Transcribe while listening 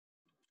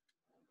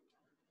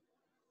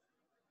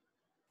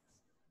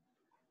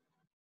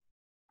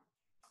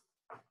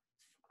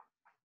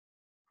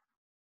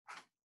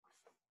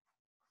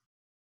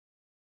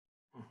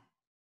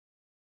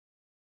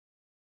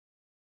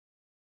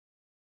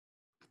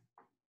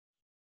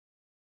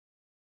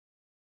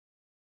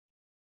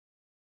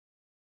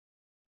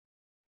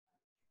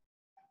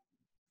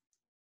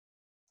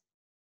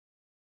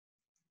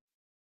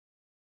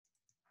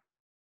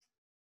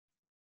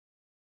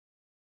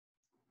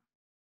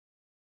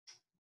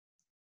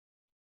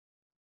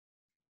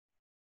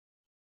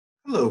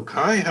Hello,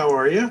 Kai. How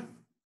are you?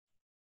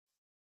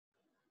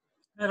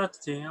 Hey, Dr.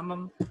 T, I'm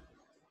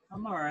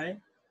all right.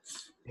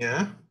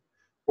 Yeah.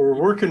 We're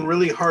working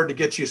really hard to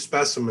get you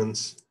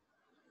specimens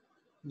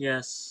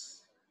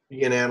Yes, to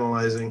begin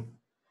analyzing.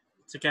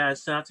 it's okay. I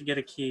still have to get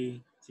a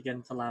key to get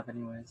into lab,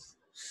 anyways.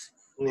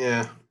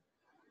 Yeah.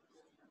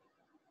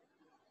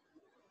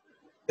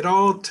 It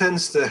all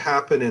tends to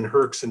happen in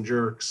herks and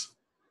jerks.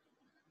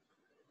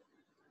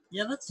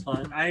 Yeah, that's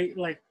fine.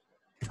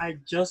 I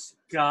just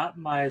got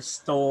my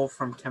stole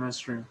from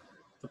chemistry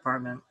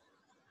department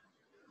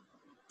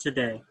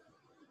today.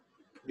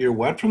 You're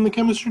what from the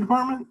chemistry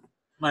department?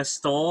 My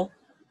stole,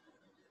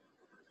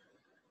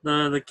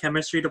 the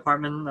chemistry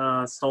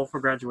department stole for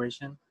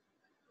graduation.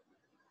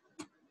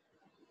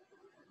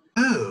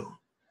 Oh,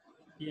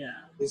 Yeah.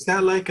 is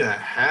that like a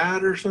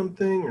hat or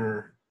something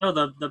or No,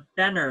 the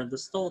banner, the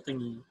stole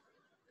thingy.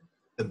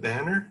 the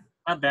banner?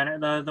 Not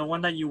banner, the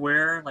one that you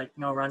wear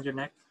around your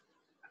neck.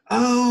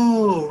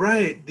 Oh,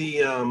 right.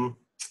 The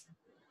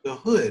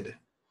hood.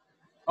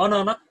 Oh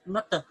no, not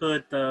the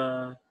hood.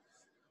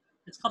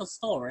 It's called a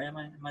stole, right? Am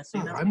I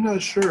saying that I'm right?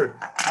 not sure.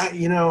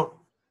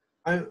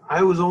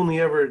 I was only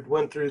ever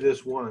went through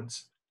this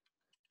once.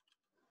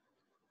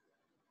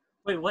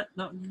 Wait, what?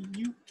 No,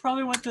 you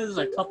probably went through this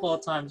a couple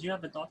of times. You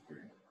have a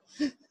doctorate.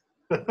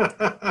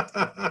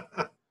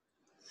 I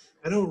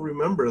don't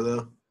remember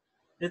though.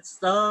 It's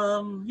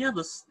yeah,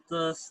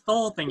 the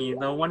stole thingy,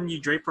 the one you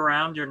drape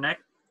around your neck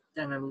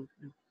and then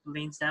it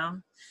leans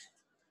down.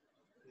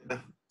 Yeah.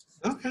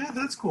 Okay,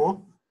 that's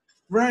cool.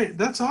 Right,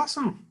 that's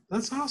awesome.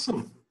 That's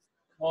awesome.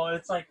 Well,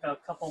 it's like a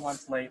couple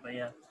months late, but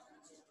yeah.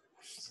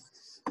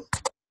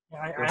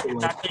 Yeah, Nothing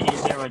if like, that's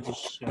easier, I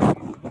just show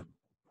you.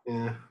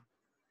 yeah.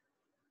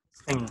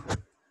 Thingy.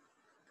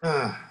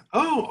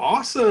 Oh,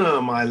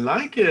 awesome. I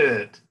like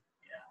it.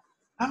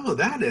 Oh,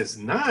 that is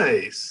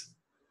nice.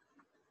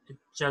 It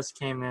just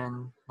came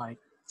in like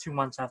 2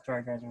 months after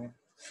I graduated.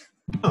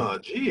 Oh,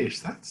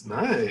 geez, that's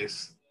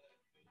nice.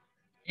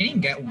 I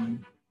didn't get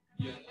one.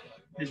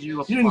 Did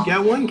you You didn't apply?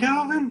 get one,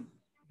 Calvin?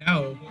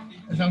 No,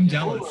 so I'm Oh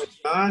jealous.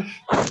 my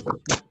gosh.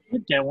 You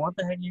did get one. What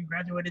the heck? You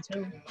graduated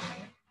too?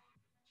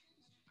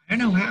 I don't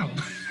know how.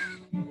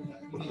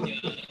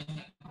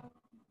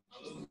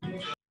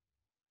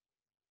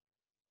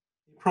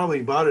 You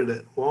probably bought it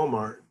at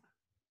Walmart.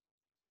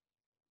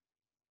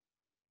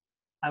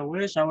 I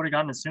wish I would have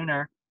gotten it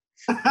sooner.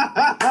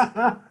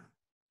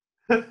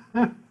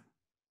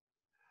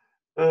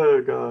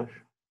 Oh gosh.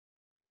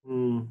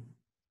 Hmm.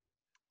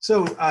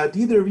 So, do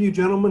either of you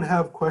gentlemen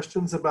have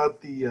questions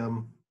about the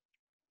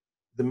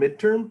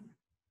midterm,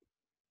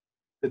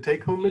 the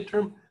take-home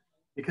midterm?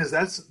 Because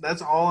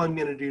that's all I'm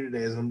going to do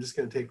today is I'm just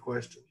going to take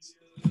questions.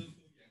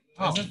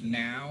 As of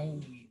now,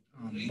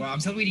 well, I'm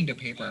still reading the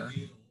paper,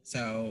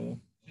 so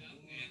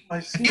I I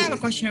see. think I have a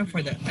question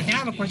for the. I think I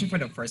have a question for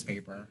the first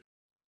paper.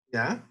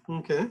 Yeah.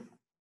 Okay.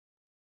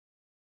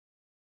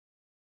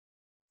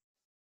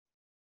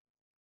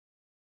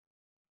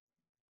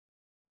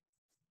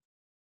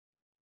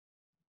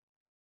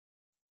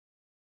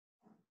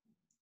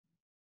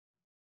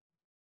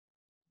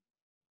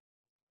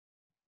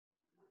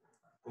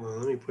 Well,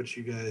 let me put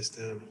you guys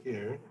down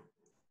here.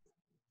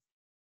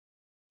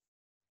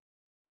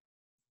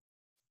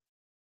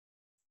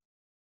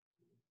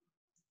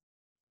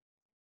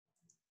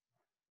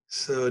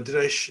 So, did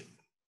I?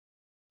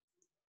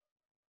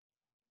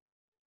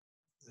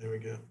 There we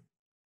go.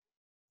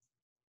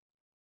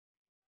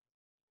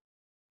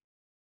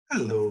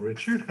 Hello,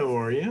 Richard. How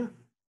are you?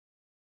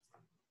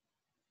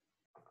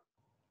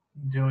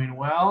 Doing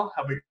well.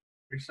 How about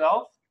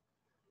yourself?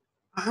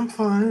 I'm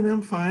fine.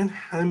 I'm fine.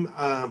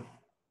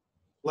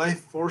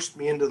 Life forced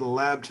me into the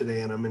lab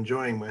today, and I'm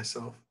enjoying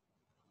myself.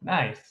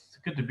 Nice. It's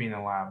good to be in the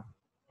lab.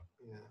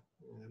 Yeah,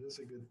 it is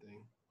a good thing.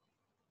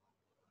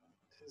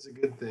 It is a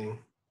good thing.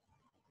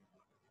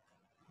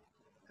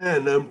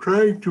 And I'm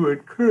trying to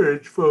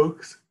encourage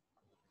folks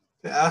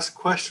to ask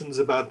questions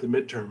about the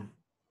midterm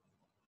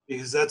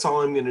because that's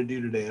all I'm going to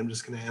do today. I'm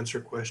just going to answer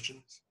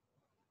questions.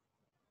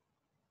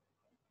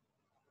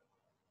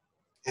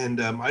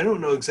 And I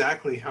don't know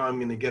exactly how I'm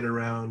going to get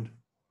around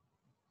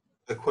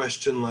a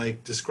question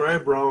like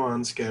describe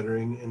Raman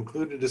scattering,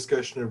 include a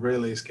discussion of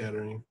Rayleigh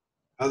scattering,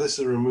 how this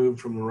is removed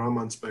from the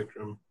Raman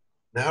spectrum,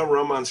 and how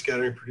Raman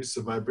scattering produces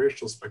a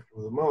vibrational spectrum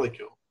of the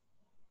molecule.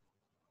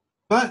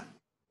 But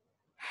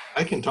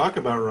I can talk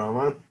about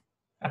Raman.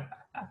 You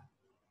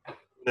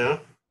know?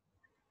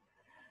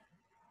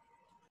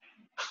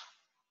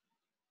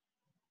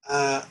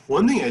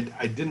 One thing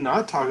I did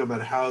not talk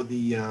about how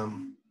the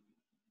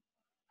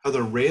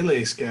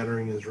Rayleigh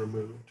scattering is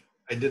removed.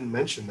 I didn't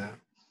mention that,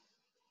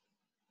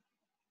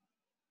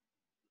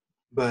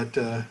 but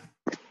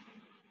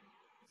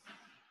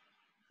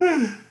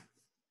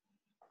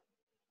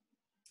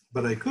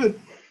but I could.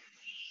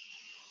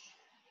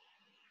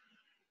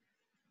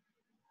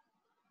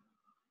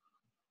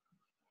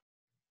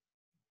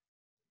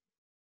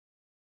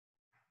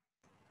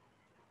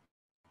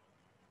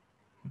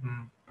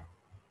 Mhm.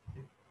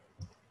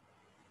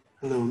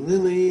 Hello,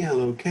 Lily.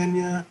 Hello,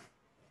 Kenya.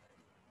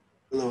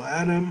 Hello,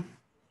 Adam.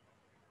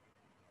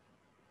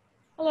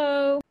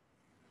 Hello.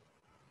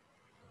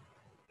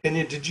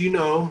 Kenya, did you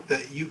know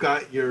that you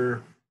got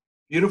your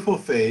beautiful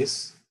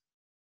face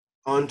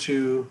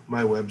onto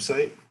my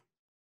website?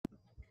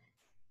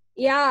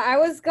 Yeah, I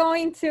was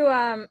going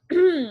to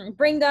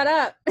bring that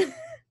up.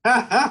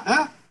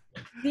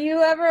 Do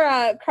you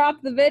ever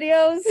crop the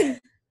videos?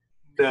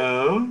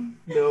 No,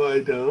 no, I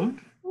don't.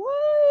 That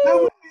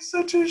What? would be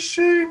such a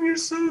shame. You're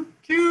so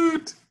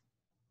cute.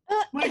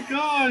 My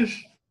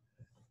gosh.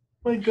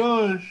 My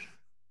gosh.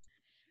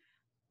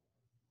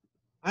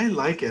 I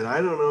like it.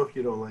 I don't know if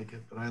you don't like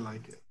it, but I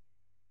like it.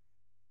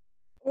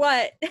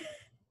 What?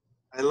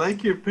 I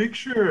like your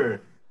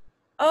picture.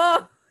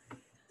 Oh,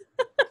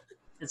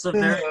 It's a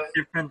very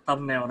different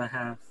thumbnail to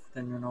have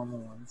than your normal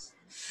ones.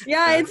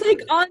 yeah, it's like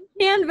on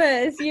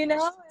canvas, you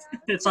know?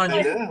 It's on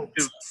I YouTube.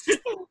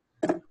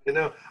 know. You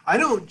know, I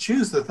don't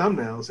choose the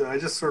thumbnails. I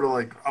just sort of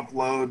like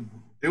upload,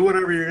 do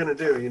whatever you're going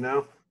to do, you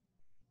know?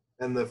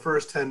 And the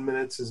first 10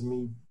 minutes is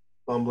me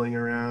bumbling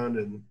around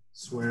and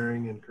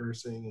swearing and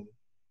cursing and,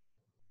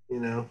 you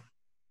know.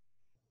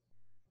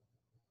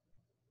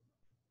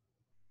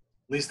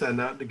 At least I'm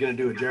not going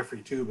to do a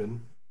Jeffrey Tubin.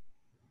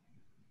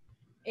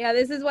 Yeah,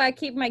 this is why I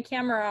keep my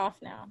camera off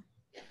now.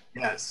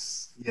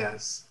 Yes,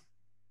 yes.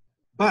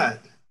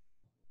 But,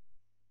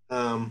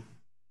 oh,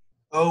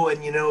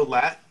 and you know,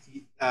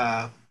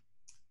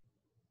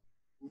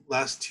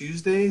 last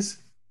Tuesdays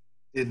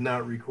did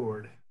not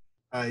record.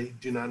 I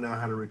do not know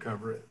how to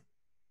recover it.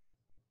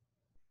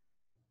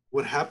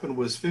 What happened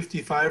was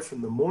 55 from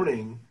the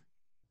morning,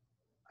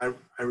 I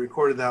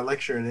recorded that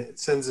lecture and it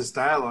sends this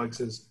dialogue,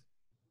 says,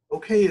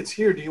 okay, it's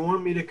here. Do you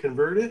want me to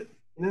convert it?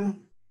 You know?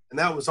 And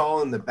that was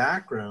all in the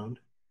background.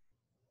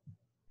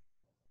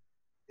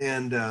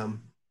 And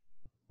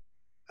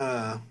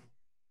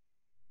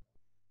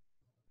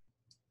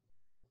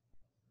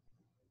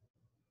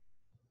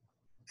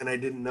and I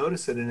didn't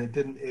notice it, and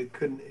it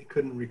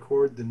couldn't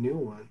record the new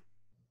one.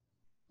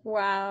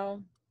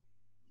 Wow.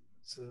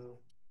 So,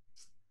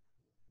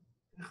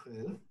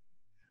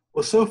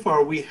 well, so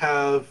far we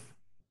have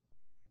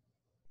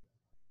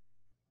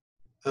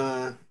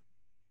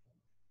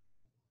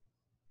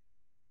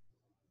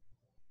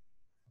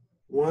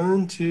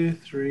 1, 2,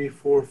 3,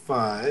 4,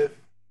 5,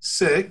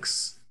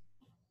 6.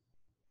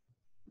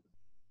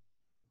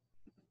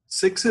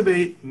 6 of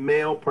 8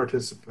 male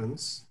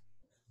participants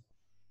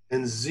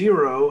and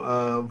 0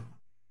 of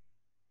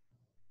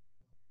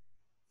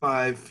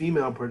 5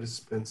 female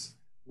participants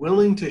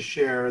willing to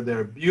share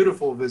their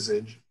beautiful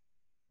visage,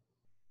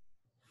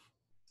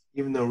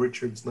 even though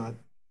Richard's not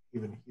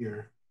even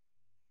here.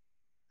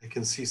 I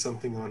can see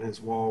something on his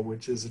wall,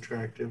 which is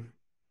attractive.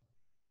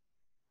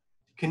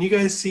 Can you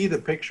guys see the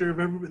picture of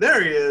everybody?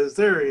 There he is.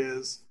 There he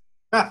is.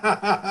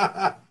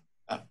 I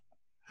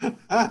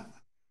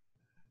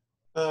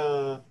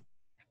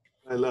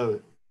love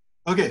it.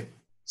 Okay,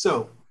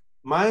 so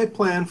my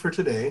plan for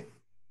today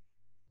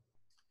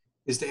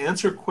is to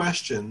answer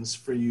questions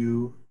for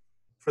you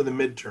for the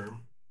midterm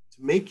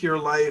to make your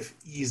life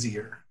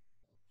easier,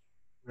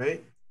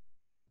 right?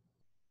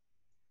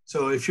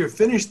 So if you're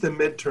finished with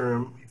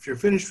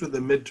the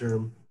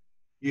midterm,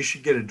 you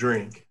should get a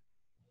drink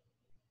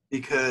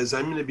because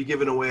I'm going to be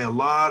giving away a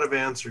lot of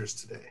answers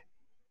today.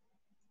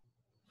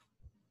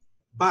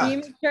 But Can you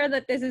make sure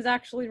that this is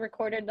actually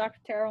recorded, Dr.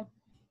 Terrell?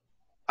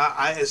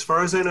 as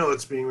far as I know,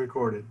 it's being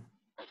recorded.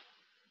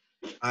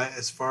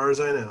 As far as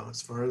I know.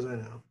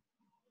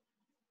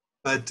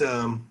 But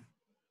I'm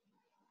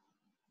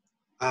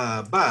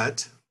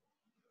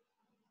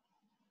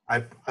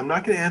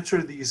not going to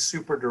answer these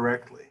super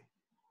directly.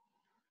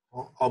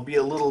 I'll be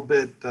a little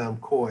bit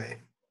coy.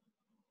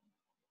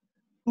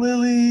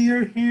 Lily,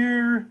 you're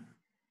here.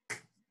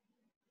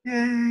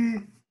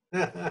 Yay.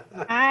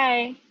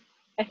 Hi.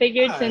 I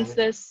figured Hi.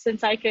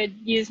 since I could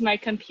use my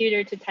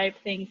computer to type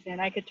things in,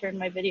 I could turn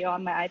my video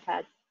on my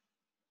iPad.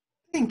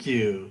 Thank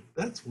you.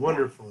 That's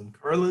wonderful. And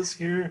Carla's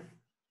here.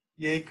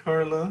 Yay,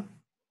 Carla.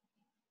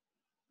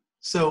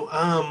 So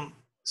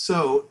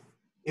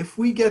if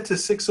we get to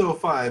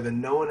 6:05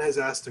 and no one has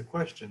asked a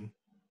question,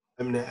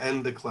 I'm going to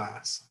end the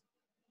class.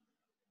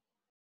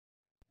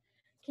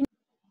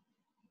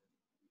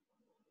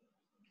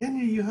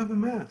 Kenya, you have a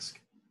mask.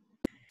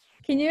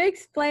 Can you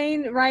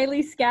explain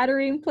Rayleigh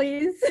scattering,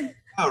 please?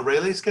 Oh,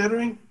 Rayleigh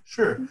scattering?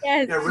 Sure.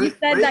 Yes, Yeah, you said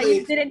that Rayleigh-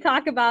 you didn't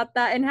talk about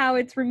that and how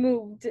it's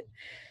removed.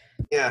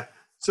 Yeah.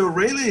 So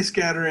Rayleigh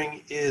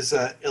scattering is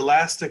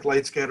elastic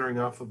light scattering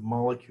off of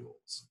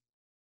molecules.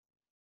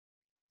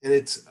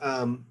 And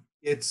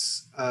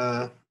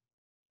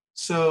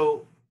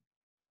so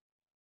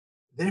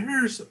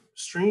there's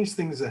strange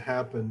things that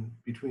happen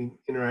between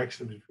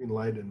interactions between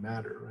light and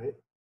matter, right?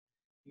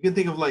 You can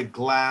think of like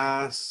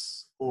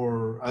glass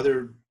or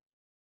other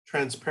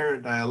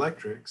transparent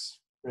dielectrics,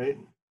 right?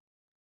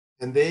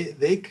 And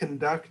they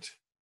conduct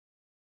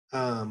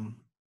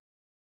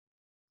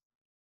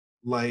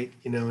light,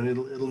 you know, and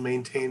it'll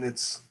maintain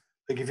its,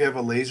 like if you have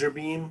a laser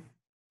beam,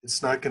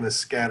 it's not going to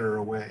scatter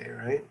away,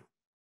 right?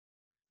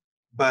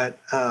 But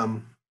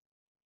so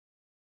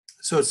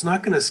it's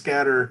not going to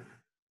scatter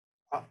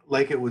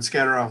like it would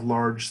scatter off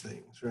large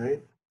things,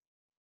 right?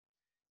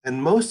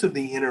 And most of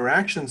the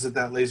interactions that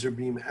that laser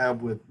beam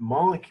have with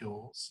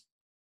molecules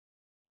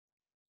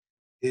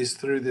is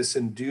through this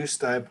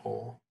induced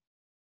dipole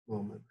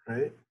moment,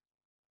 right?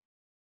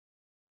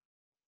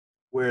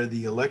 Where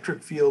the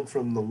electric field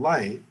from the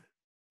light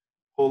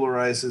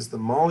polarizes the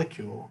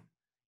molecule,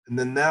 and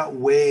then that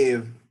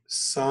wave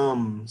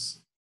sums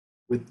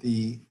with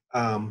the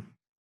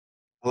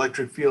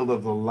electric field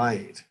of the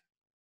light.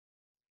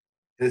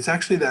 And it's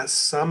actually that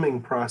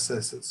summing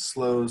process that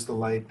slows the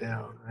light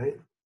down, right?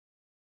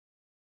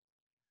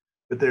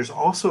 But there's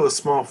also a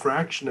small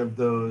fraction of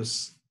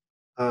those,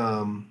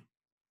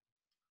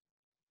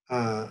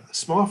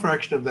 small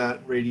fraction of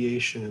that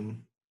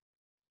radiation,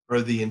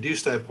 or the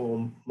induced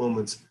dipole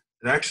moments,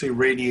 that actually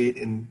radiate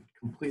in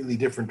completely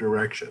different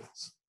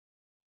directions.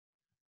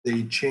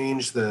 They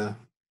change the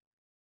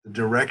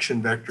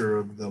direction vector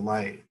of the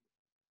light,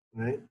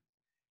 right?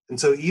 And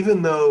so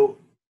even though,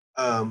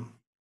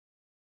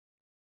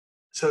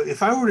 so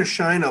if I were to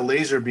shine a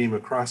laser beam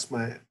across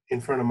in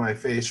front of my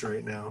face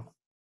right now,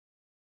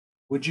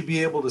 would you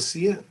be able to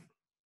see it?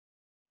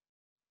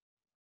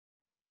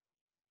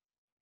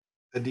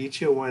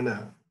 Aditya, why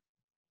not?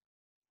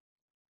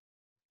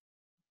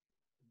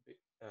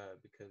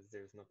 Because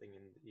there's nothing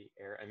in the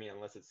air. I mean,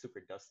 unless it's super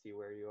dusty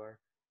where you are,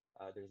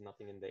 there's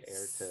nothing in the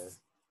air to.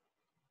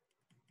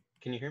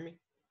 Can you hear me?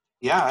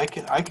 Yeah, I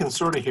can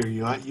sort of hear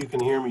you. You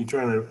can hear me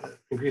trying to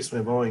increase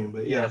my volume,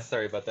 but yeah. Yeah,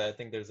 sorry about that. I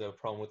think there's a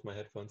problem with my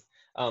headphones.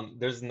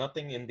 There's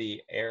nothing in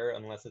the air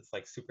unless it's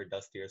like super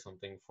dusty or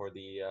something for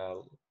the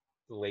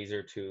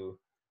laser to,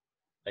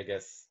 I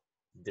guess,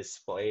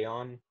 display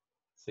on,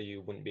 so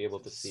you wouldn't be able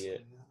to see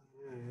it.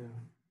 Yeah.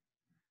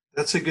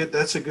 That's a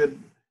good,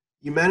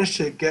 you managed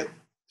to get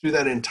through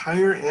that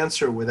entire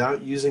answer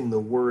without using the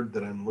word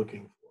that I'm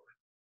looking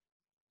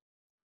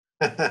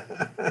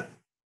for.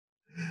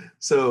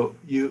 So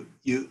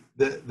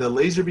the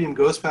laser beam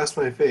goes past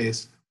my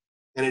face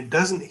and it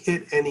doesn't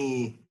hit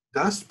any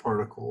dust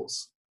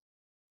particles.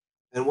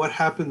 And what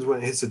happens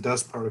when it hits the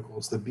dust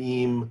particles? The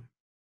beam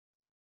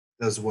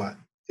does what?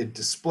 It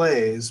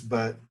displays,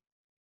 but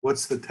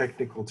what's the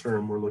technical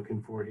term we're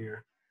looking for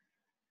here?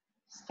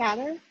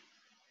 Scatter?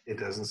 It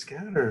doesn't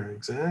scatter,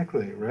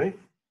 exactly, right?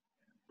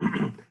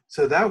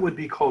 So that would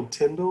be called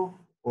Tyndall,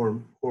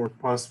 or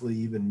possibly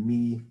even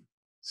me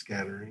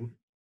scattering.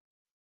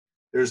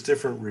 There's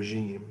different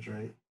regimes,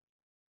 right?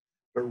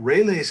 But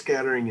Rayleigh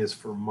scattering is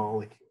for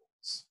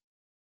molecules,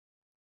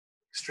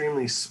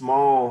 extremely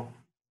small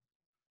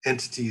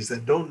entities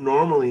that don't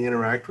normally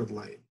interact with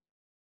light,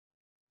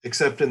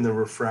 except in the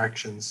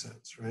refraction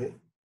sense, right?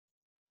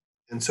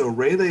 And so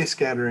Rayleigh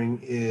scattering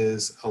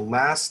is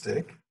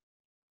elastic,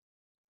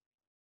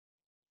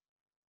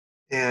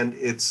 and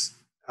it's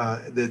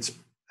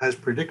has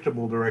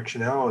predictable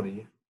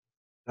directionality.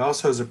 It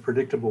also has a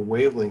predictable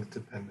wavelength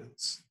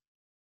dependence.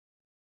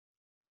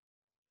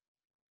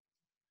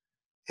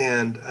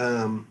 And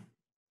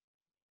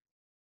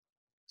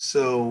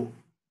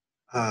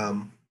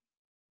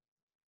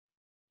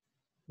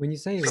when you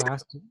say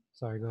elastic,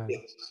 sorry, go ahead.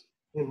 yes.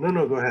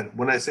 No, go ahead.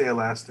 When I say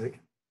elastic,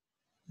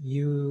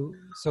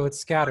 so it's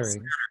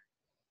scattering,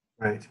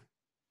 right?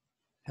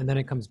 and then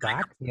it comes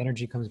back. The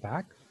energy comes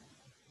back.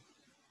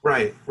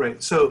 Right.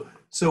 So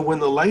when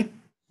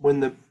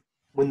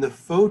the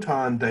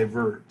photon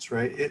diverts,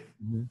 right?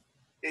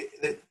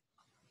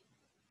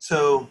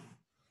 So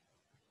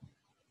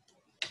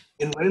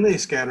in Rayleigh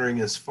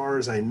scattering, as far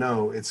as I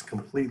know, it's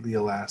completely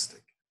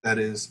elastic. That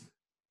is,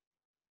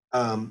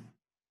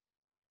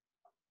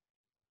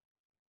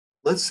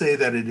 let's say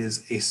that it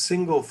is a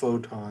single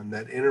photon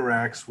that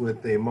interacts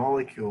with a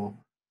molecule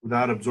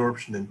without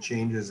absorption and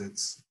changes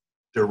its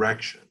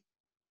direction.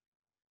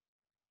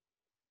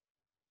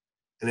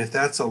 And if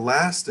that's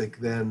elastic,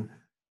 then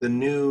the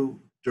new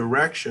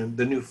direction,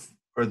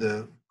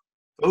 the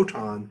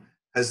photon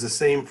has the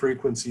same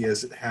frequency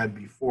as it had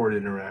before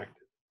it interacted.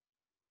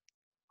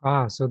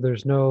 So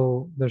there's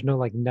no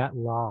like net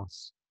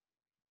loss.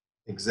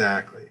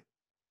 Exactly.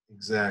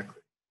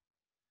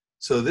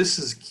 So this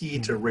is key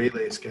to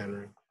Rayleigh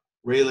scattering.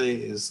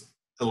 Rayleigh is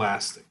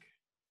elastic.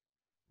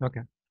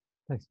 Okay,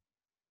 thanks.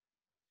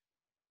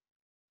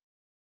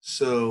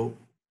 So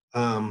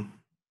now,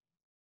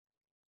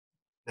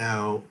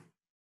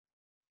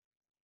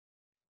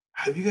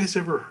 have you guys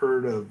ever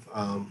heard of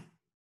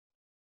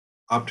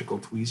optical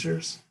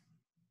tweezers?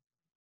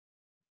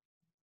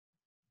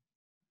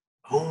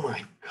 Oh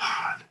my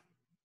God.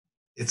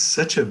 It's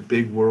such a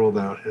big world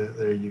out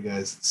there, you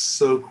guys. It's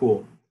so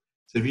cool.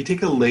 So if you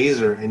take a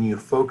laser and you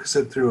focus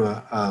it through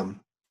a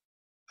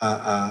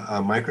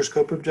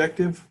microscope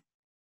objective,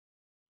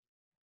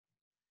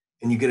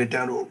 and you get it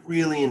down to a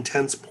really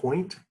intense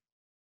point,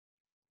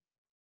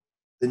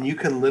 then you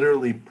can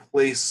literally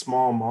place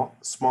small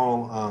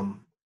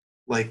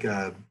like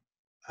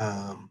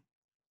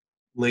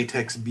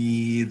latex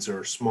beads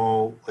or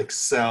small like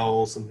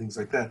cells and things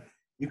like that.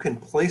 You can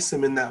place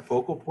them in that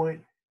focal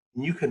point,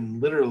 and you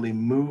can literally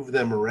move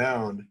them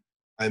around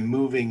by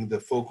moving the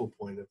focal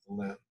point of the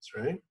lens,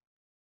 right?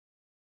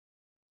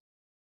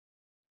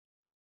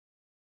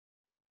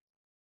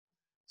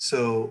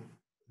 So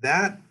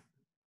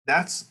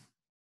that's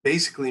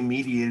basically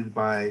mediated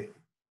by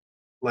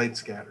light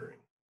scattering.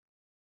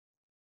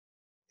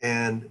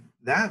 And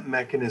that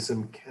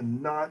mechanism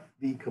cannot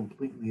be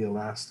completely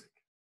elastic,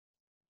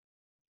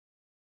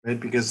 right?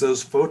 Because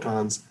those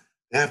photons,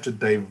 they have to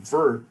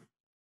divert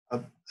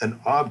an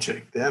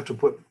object. They have to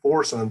put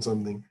force on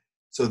something.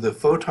 So the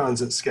photons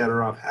that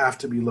scatter off have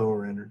to be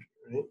lower energy,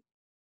 right?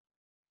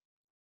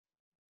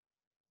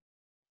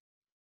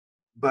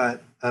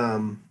 But,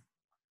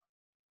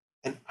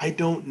 and I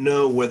don't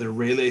know whether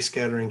Rayleigh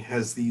scattering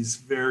has these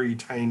very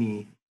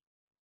tiny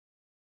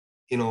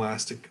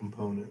inelastic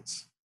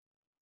components.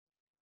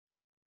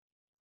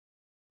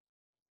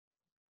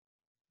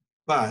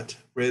 But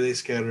Rayleigh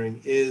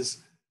scattering is,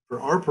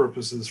 for our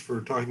purposes,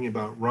 for talking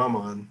about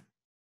Raman,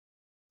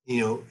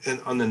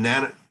 and on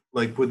the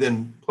like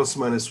within plus or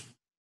minus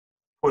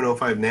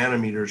 0.05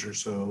 nanometers or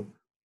so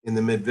in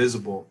the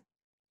mid-visible,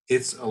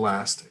 it's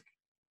elastic.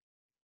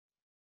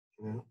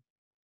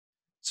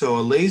 So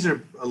a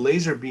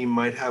laser beam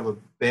might have a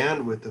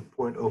bandwidth of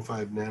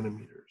 0.05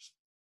 nanometers,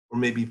 or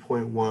maybe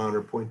 0.1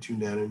 or 0.2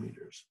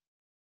 nanometers.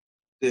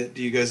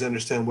 Do you guys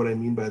understand what I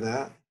mean by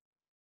that?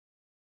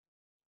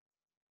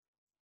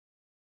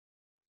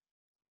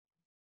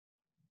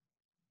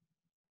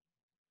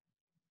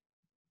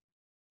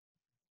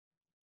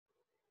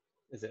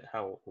 Is it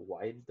how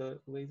wide the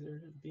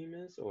laser beam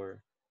is,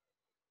 or?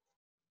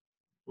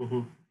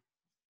 Mm-hmm.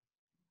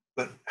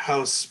 But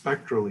how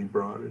spectrally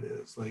broad it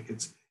is. Like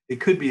it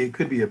could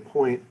be a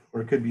point, or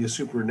it could be a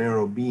super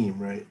narrow beam,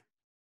 right?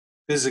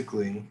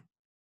 Physically,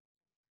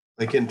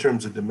 like in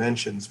terms of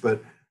dimensions,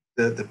 but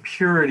the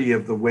purity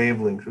of the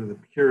wavelength or the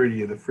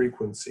purity of the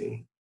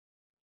frequency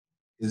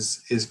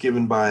is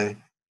given by,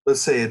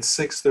 let's say it's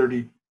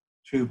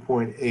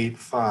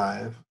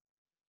 632.85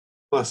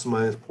 plus or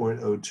minus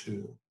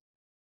 0.02.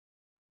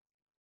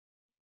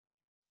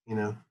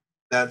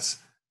 That's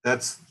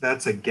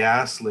a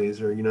gas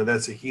laser,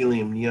 that's a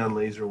helium neon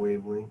laser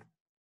wavelength.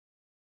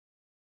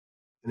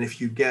 And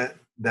if you get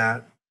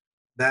that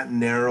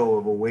narrow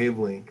of a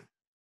wavelength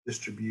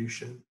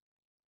distribution,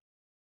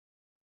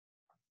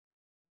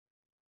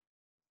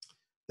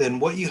 then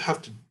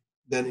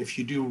if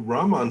you do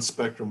Raman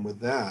spectrum with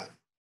that,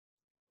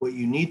 what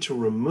you need to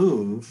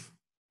remove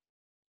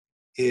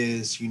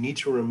is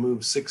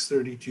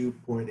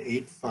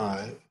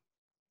 632.85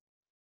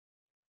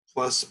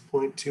 plus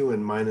 0.2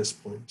 and minus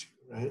 0.2,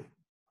 right?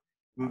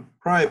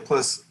 Probably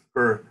plus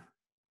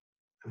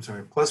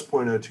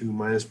 0.02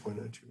 minus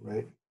 0.02,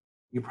 right?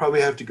 You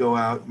probably have to go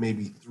out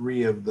maybe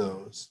 3 of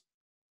those,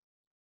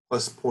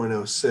 plus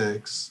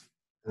 0.06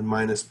 and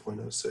minus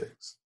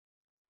 0.06.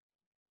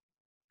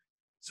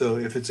 So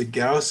if it's a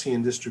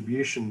Gaussian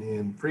distribution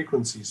in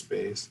frequency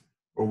space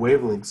or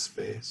wavelength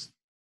space,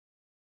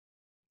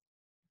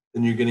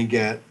 then you're going to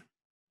get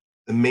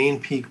the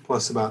main peak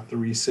plus about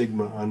 3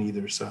 sigma on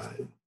either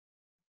side.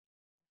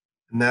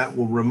 And that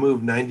will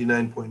remove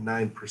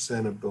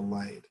 99.9% of the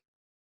light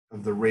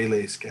of the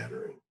Rayleigh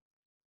scattering.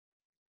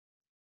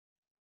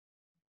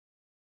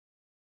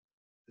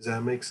 Does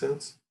that make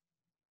sense?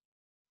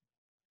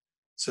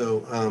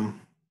 So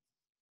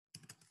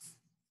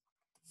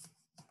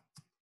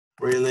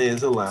Rayleigh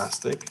is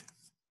elastic.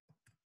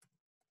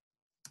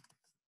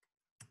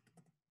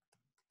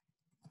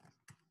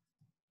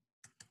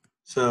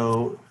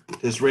 So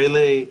does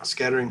Rayleigh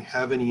scattering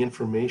have any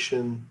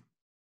information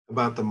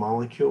about the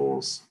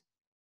molecules?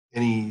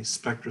 Any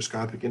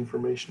spectroscopic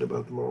information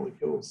about the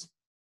molecules?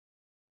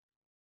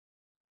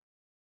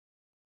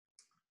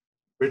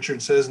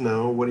 Richard says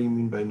no. What do you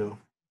mean by no?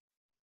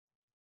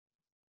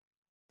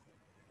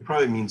 It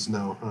probably means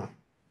no, huh?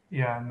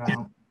 Yeah,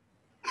 no.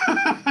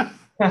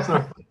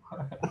 So,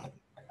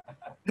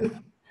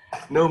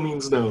 no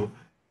means no.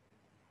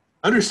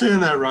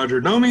 Understand that,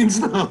 Roger. No means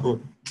no.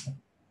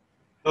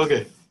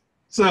 Okay,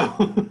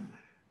 so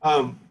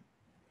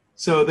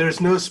so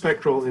there's no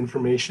spectral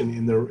information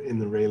in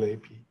the Rayleigh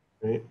peak,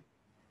 right?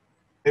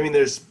 I mean,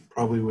 there's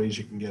probably ways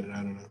you can get it.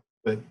 I don't know,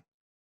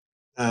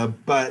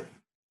 but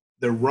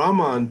the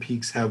Raman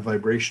peaks have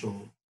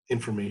vibrational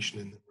information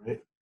in them,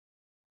 right?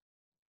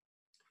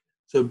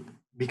 So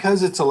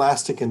because it's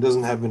elastic and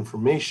doesn't have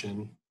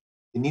information,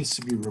 it needs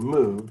to be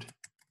removed.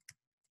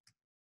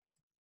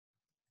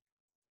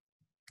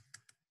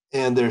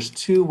 And there's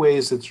 2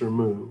 ways it's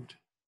removed.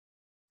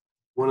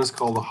 One is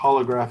called a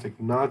holographic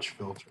notch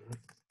filter.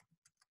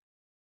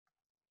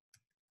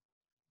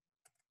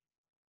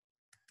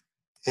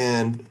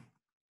 And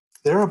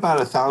they're about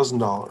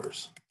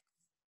 $1,000.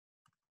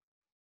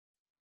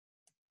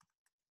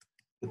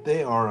 But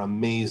they are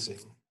amazing.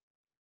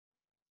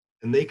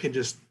 And they could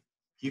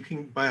you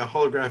can buy a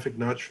holographic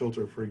notch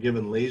filter for a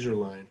given laser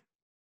line,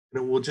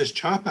 and it will just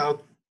chop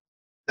out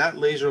that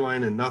laser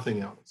line and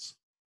nothing else.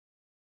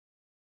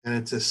 And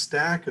it's a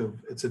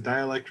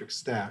dielectric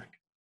stack.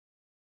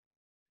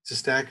 It's a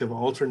stack of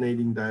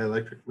alternating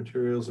dielectric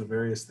materials of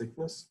various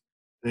thickness,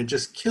 and it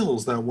just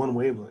kills that one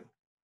wavelength.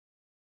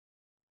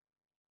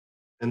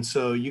 And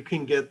so you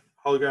can get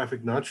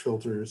holographic notch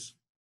filters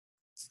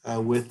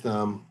with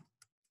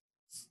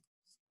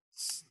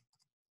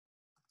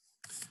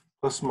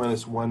plus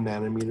minus 1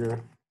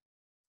 nanometer.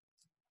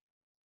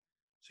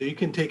 So you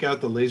can take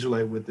out the laser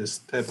light with this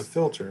type of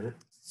filter,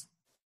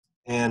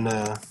 and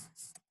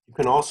you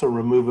can also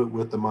remove it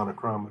with the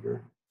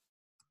monochromator.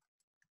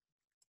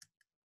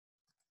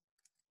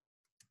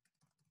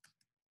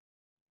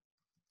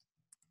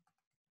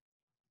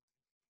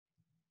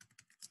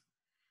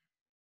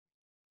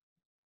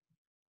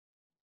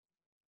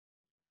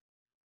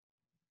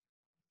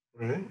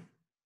 Right?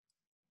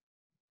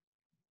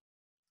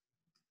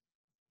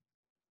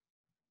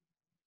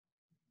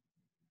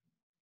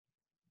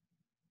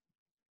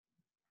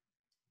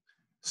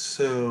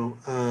 So,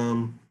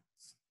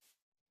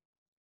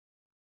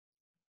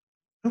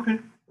 okay.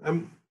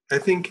 I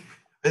think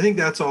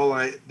that's all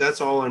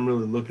I'm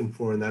really looking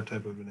for in that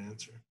type of an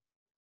answer.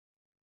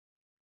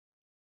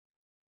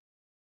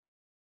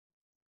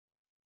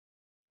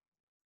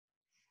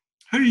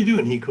 How are you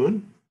doing,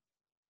 Hikun?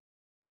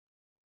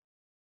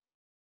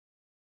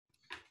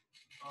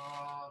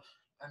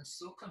 I'm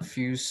still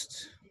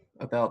confused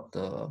about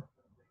the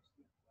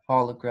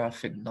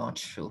holographic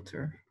notch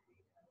filter.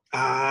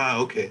 Ah,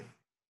 okay.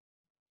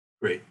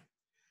 Great.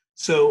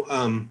 So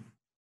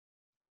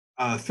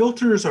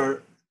filters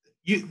are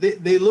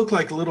they look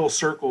like little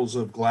circles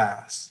of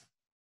glass,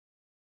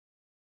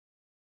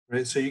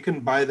 right? So you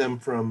can buy them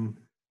from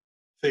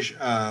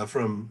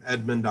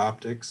Edmund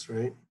Optics,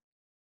 right?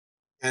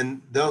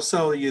 And they'll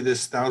sell you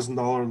this $1,000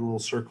 little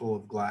circle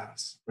of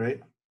glass,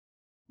 right?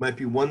 Might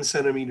be 1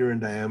 centimeter in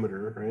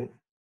diameter, right? And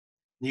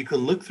you can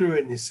look through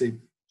it and you say,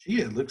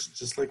 gee, it looks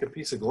just like a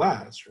piece of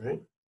glass,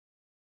 right?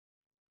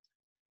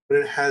 But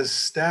it has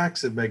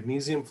stacks of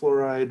magnesium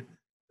fluoride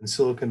and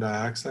silicon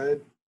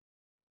dioxide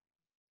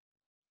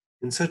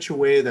in such a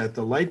way that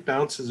the light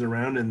bounces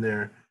around in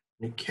there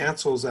and it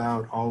cancels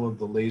out all of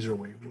the laser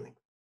wavelength.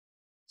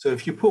 So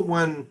if you put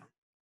one,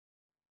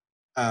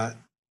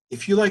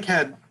 if you like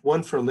had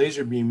one for a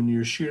laser beam and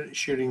you're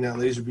shooting that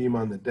laser beam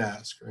on the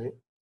desk, right?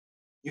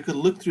 You could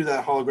look through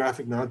that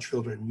holographic notch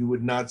filter and you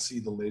would not see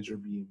the laser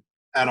beam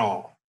at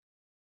all.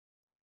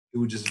 It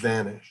would just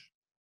vanish.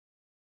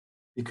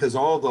 Because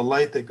all the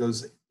light that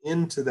goes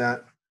into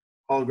that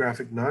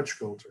holographic notch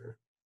filter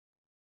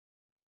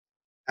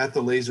at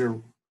the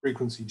laser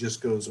frequency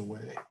just goes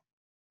away.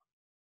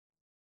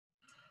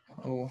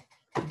 Oh,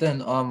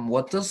 then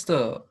what does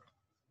the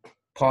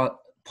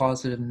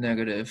positive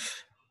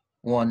negative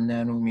 1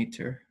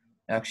 nanometer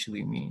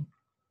actually mean?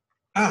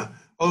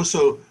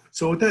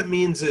 So what that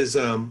means is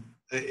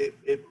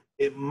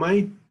it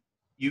might,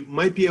 you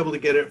might be able to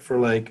get it for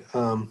like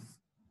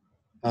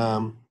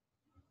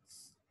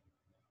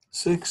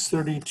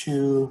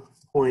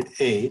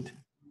 632.8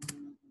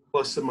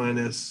 plus or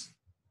minus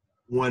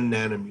 1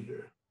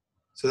 nanometer.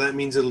 So that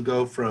means it'll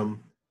go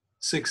from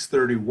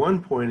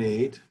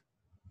 631.8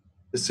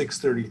 to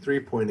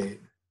 633.8.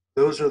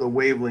 Those are the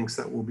wavelengths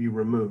that will be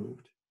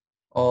removed.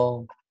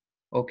 Oh,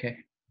 okay.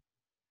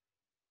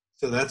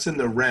 So that's in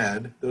the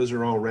red. Those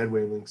are all red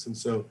wavelengths. And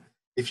so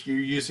if you're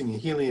using a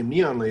helium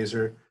neon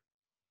laser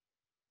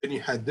and you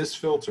had this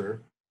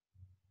filter,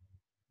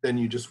 then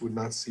you just would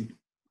not see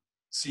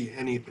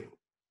anything.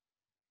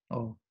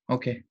 Oh,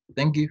 okay.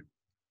 Thank you.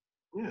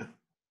 Yeah.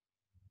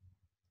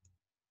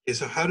 Okay,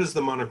 so how does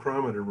the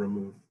monochromator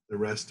remove the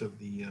rest of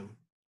the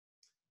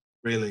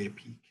Rayleigh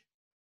peak?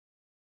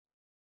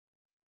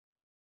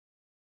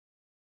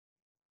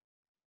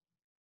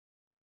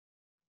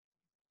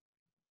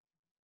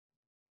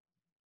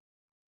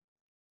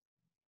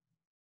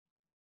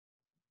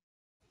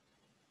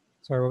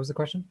 Sorry, what was the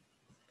question?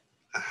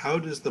 How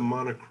does the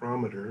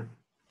monochromator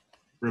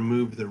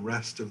remove the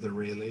rest of the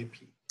Rayleigh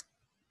peak?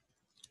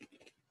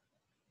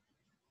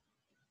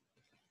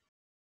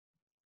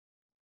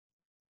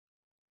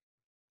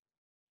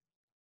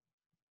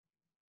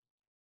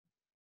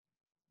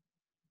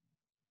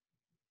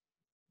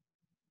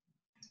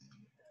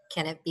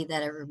 Can it be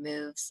that it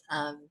removes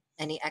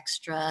any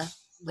extra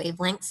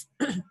wavelengths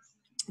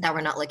that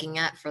we're not looking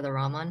at for the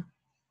Raman?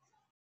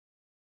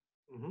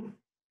 Mm-hmm.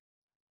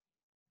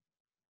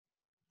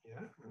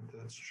 Yeah,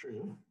 that's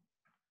true.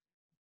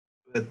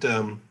 But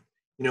you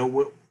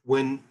know,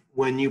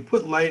 when you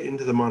put light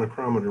into the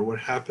monochromator, what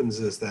happens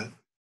is that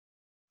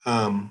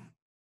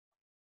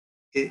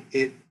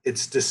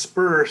it's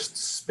dispersed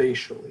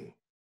spatially,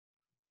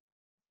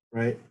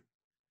 right?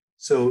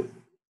 So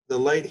the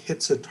light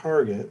hits a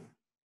target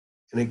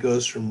and it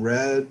goes from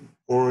red,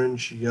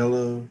 orange,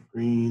 yellow,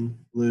 green,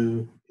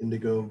 blue,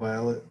 indigo,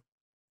 violet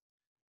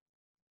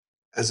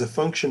as a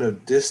function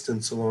of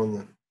distance along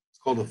the, it's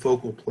called a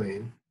focal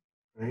plane,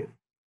 right?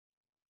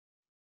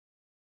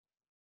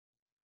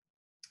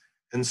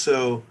 And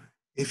so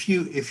if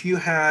you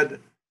had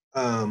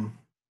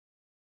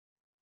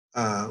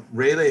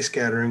Rayleigh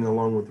scattering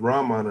along with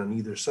Raman on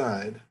either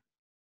side,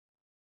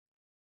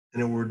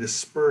 and it were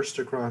dispersed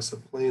across a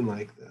plane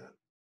like that,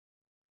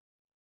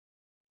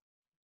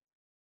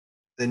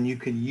 then you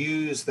could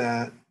use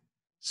that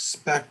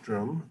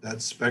spectrum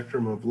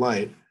of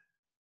light,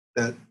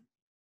 that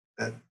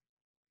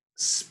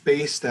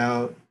spaced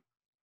out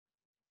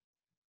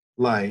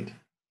light,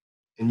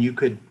 and you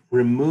could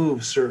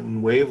remove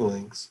certain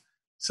wavelengths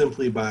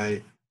simply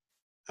by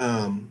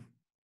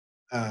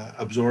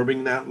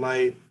absorbing that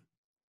light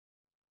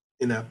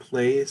in that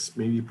place,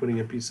 maybe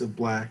putting a piece of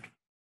black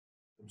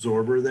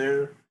absorber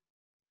there,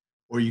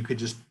 or you could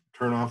just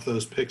turn off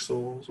those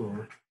pixels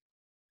or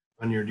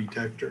on your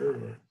detector.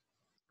 Or,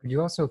 Could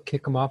you also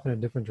kick them off in a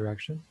different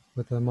direction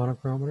with a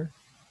monochromator?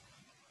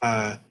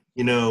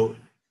 you know,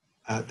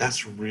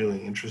 that's really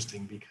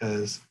interesting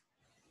because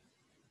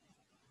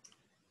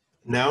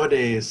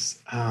nowadays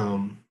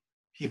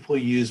people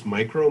use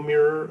micro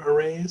mirror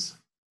arrays.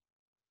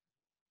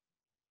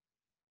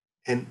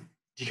 And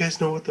do you guys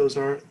know what those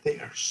are? They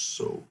are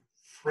so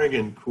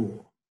friggin'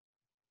 cool.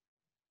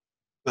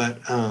 But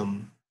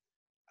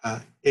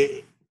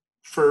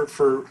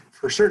for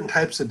certain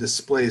types of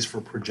displays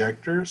for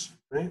projectors,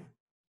 right?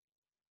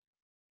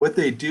 What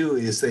they do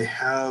is they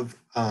have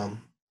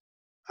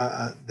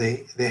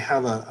they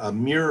have a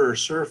mirror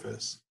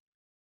surface,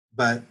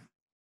 but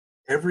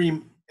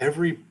every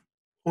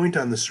point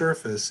on the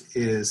surface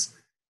is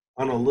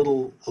on a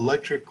little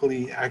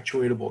electrically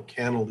actuatable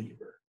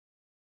cantilever,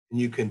 and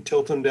you can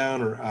tilt them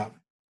down or up,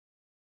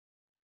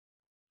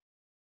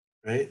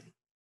 right?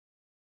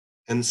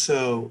 And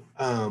so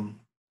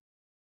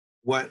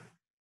what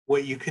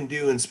you can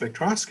do in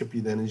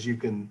spectroscopy then is you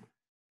can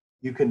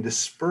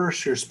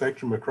disperse your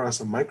spectrum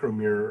across a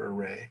micromirror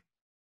array,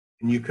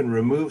 and you can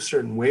remove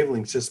certain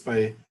wavelengths just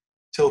by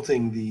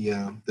tilting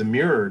the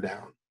mirror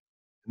down,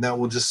 and that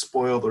will just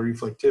spoil the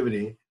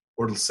reflectivity,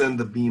 or it'll send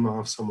the beam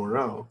off somewhere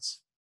else,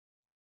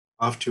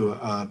 off to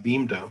a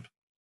beam dump.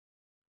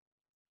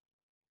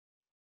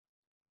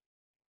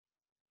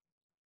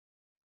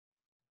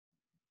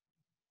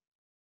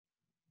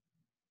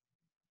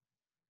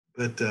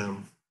 But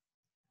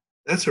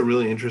that's a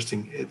really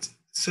interesting. It's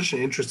such an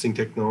interesting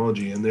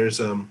technology, and there's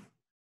a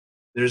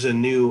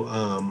new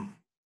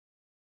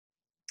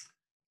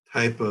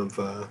type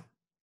of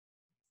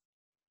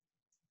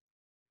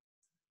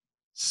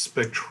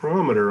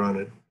spectrometer on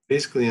it,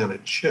 basically on a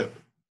chip,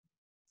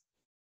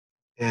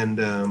 and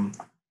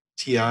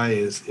TI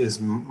is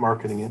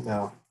marketing it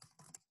now.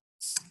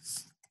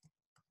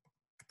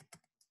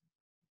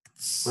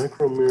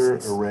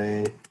 Micromirror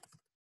array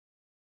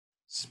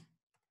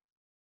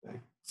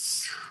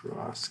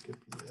spectroscopy.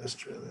 Let's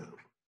try that.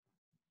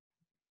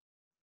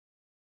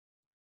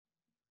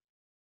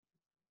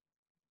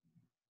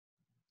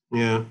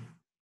 Yeah.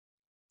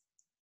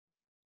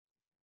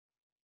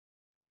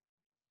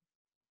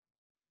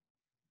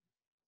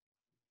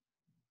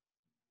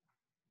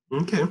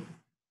 Okay. Let's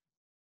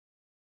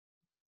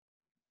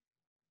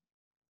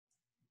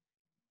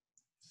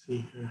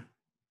see here.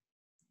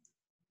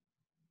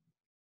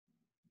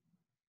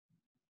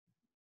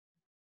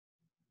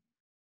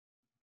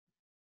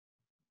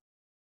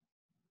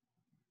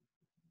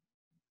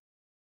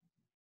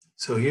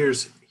 So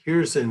here's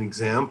an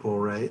example,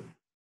 right?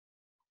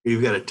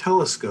 You've got a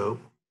telescope,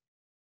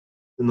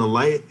 and the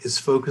light is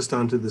focused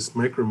onto this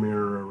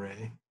micromirror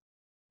array,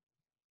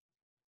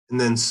 and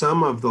then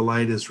some of the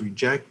light is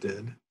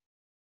rejected,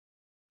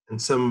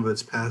 and some of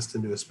it's passed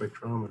into a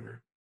spectrometer.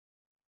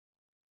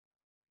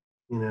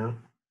 You know,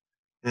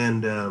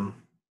 and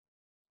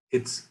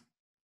it's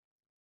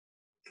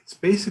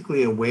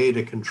basically a way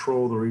to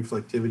control the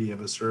reflectivity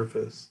of a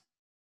surface.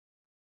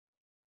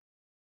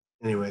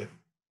 Anyway,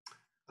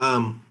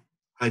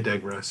 I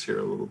digress here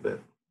a little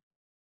bit.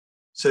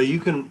 So you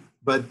can,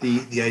 but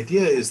the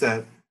idea is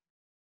that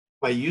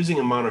by using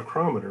a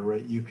monochromator,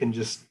 right, you can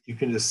just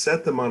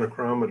set the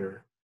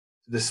monochromator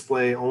to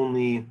display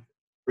only,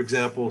 for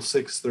example,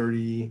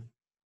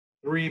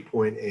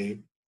 633.8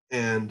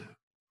 and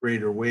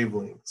greater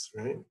wavelengths,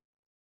 right?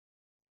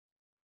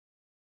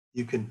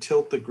 You can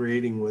tilt the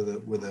grading with a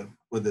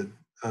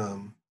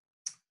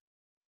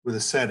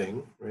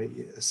setting, right?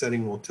 A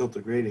setting will tilt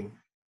the grading,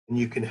 and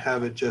you can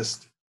have it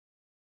just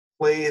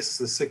place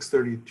the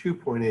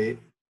 632.8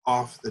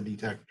 off the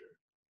detector.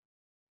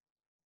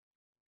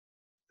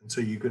 And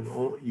so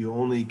you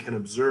only can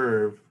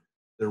observe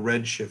the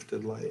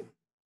red-shifted light.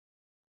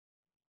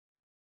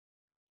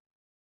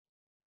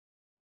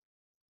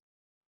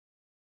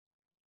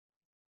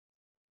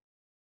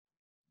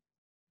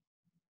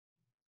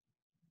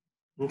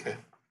 Okay.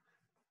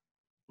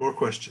 More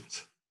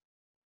questions?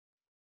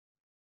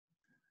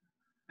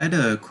 I had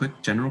a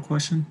quick general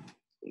question.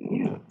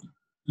 Yeah.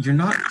 You're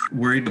not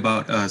worried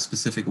about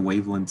specific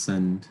wavelengths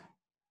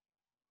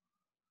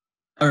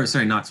or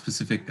sorry, not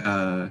specific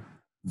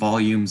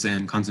volumes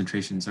and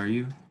concentrations, are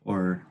you?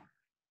 Or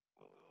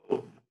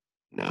No,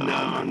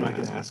 I'm not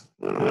going to ask.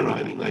 No,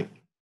 I mean, like,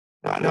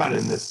 not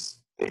in this.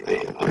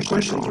 The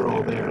questions are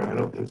all there. I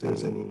don't think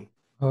there's any.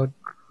 Oh,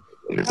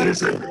 There's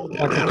Dr.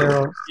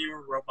 Darrow.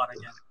 Your robot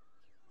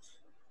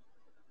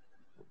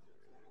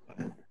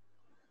again.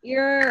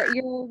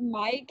 Your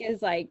mic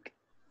is like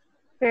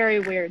Very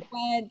weird.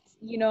 went,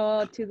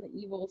 to the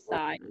evil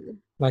side.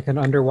 Like an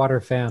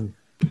underwater fan.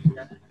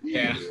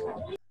 Yeah.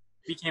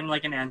 Became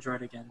like an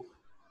android again.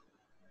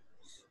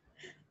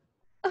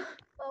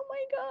 Oh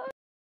my god.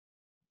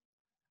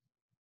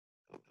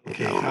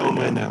 Okay, how am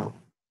I now?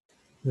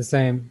 The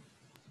same.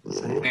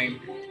 Same. Same.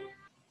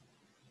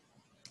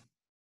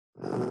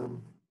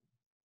 Um,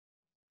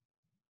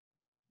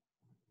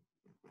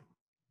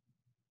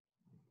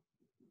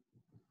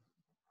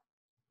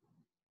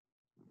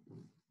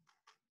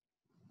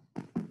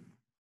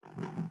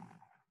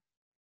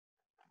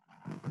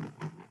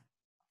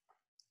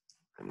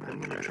 I'm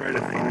going to try to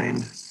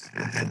find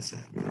a headset.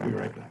 I'll be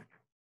right back.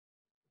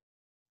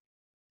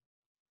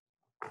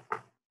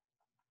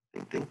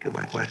 Think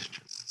of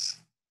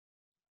questions.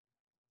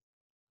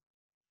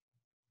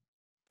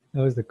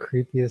 That was the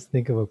creepiest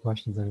think of a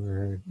questions I've ever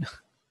heard.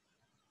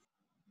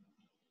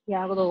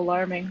 Yeah, a little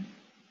alarming.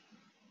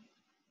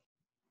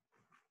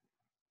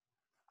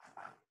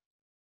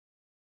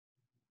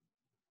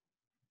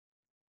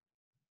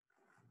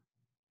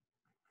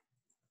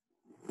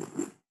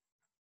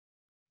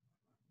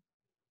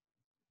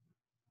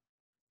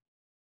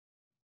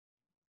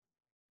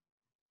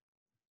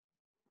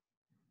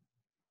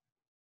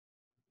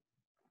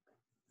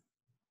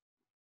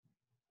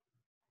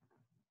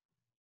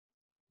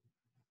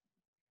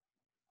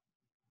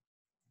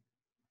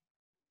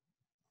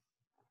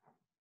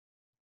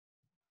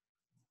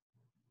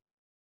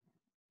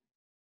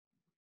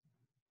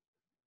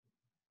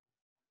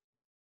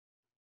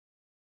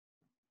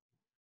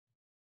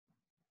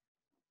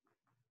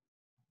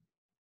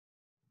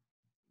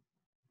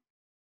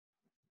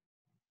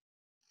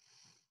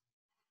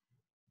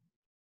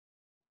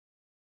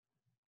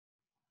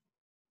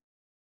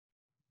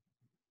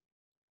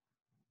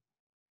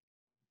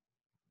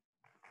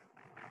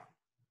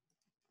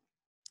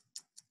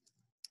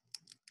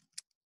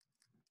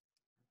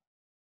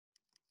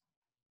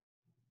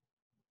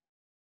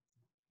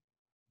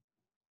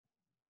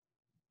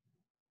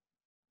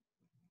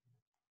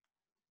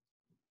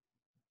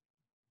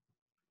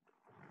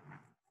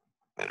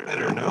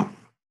 Better no?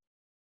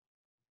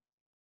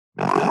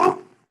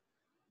 No?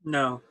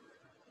 No.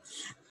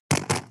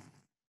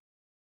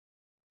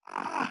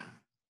 Ah.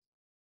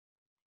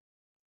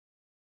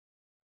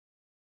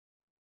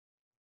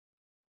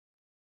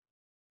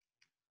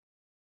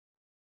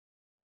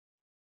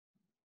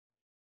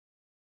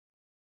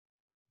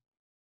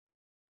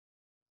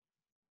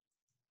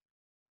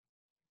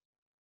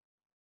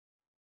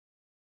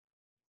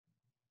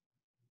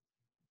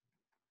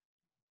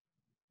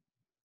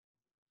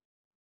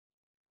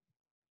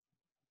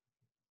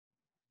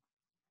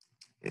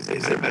 Is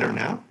it better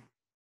now?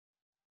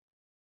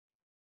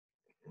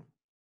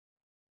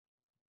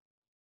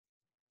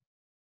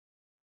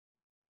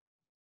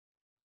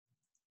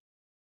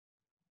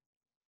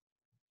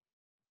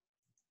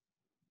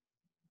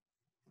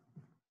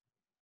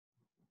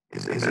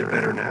 Is it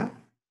better now?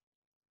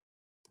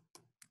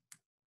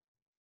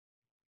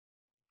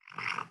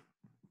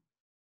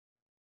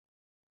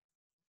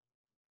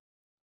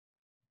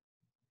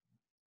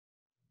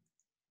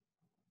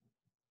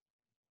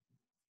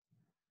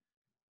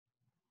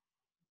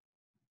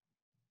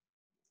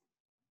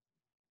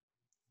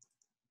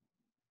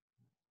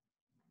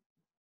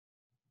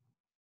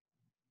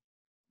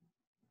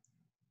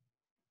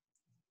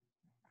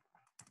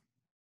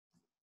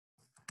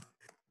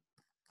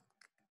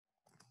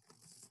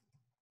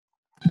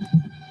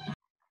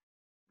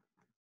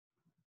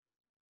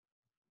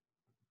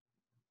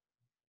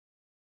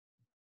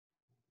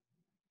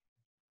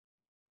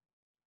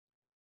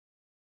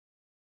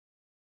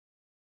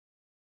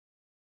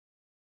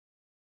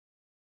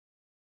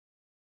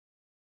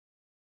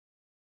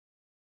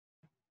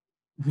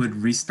 Would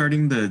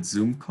restarting the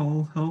Zoom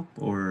call help,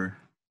 or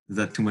is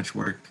that too much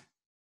work?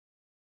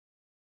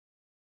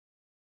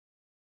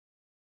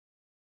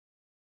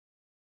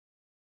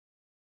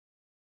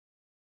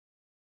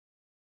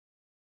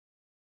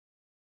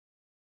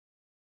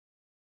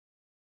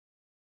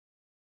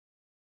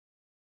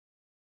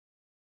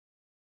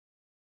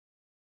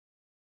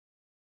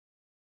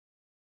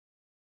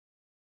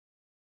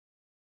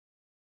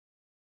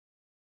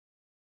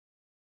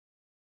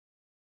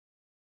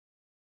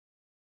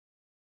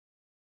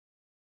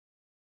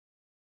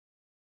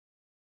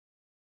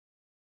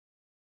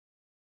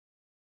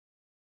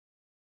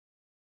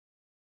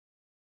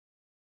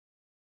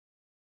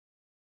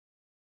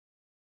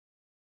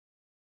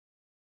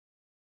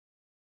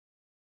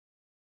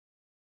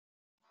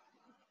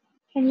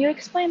 Can you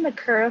explain the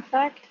Kerr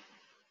effect?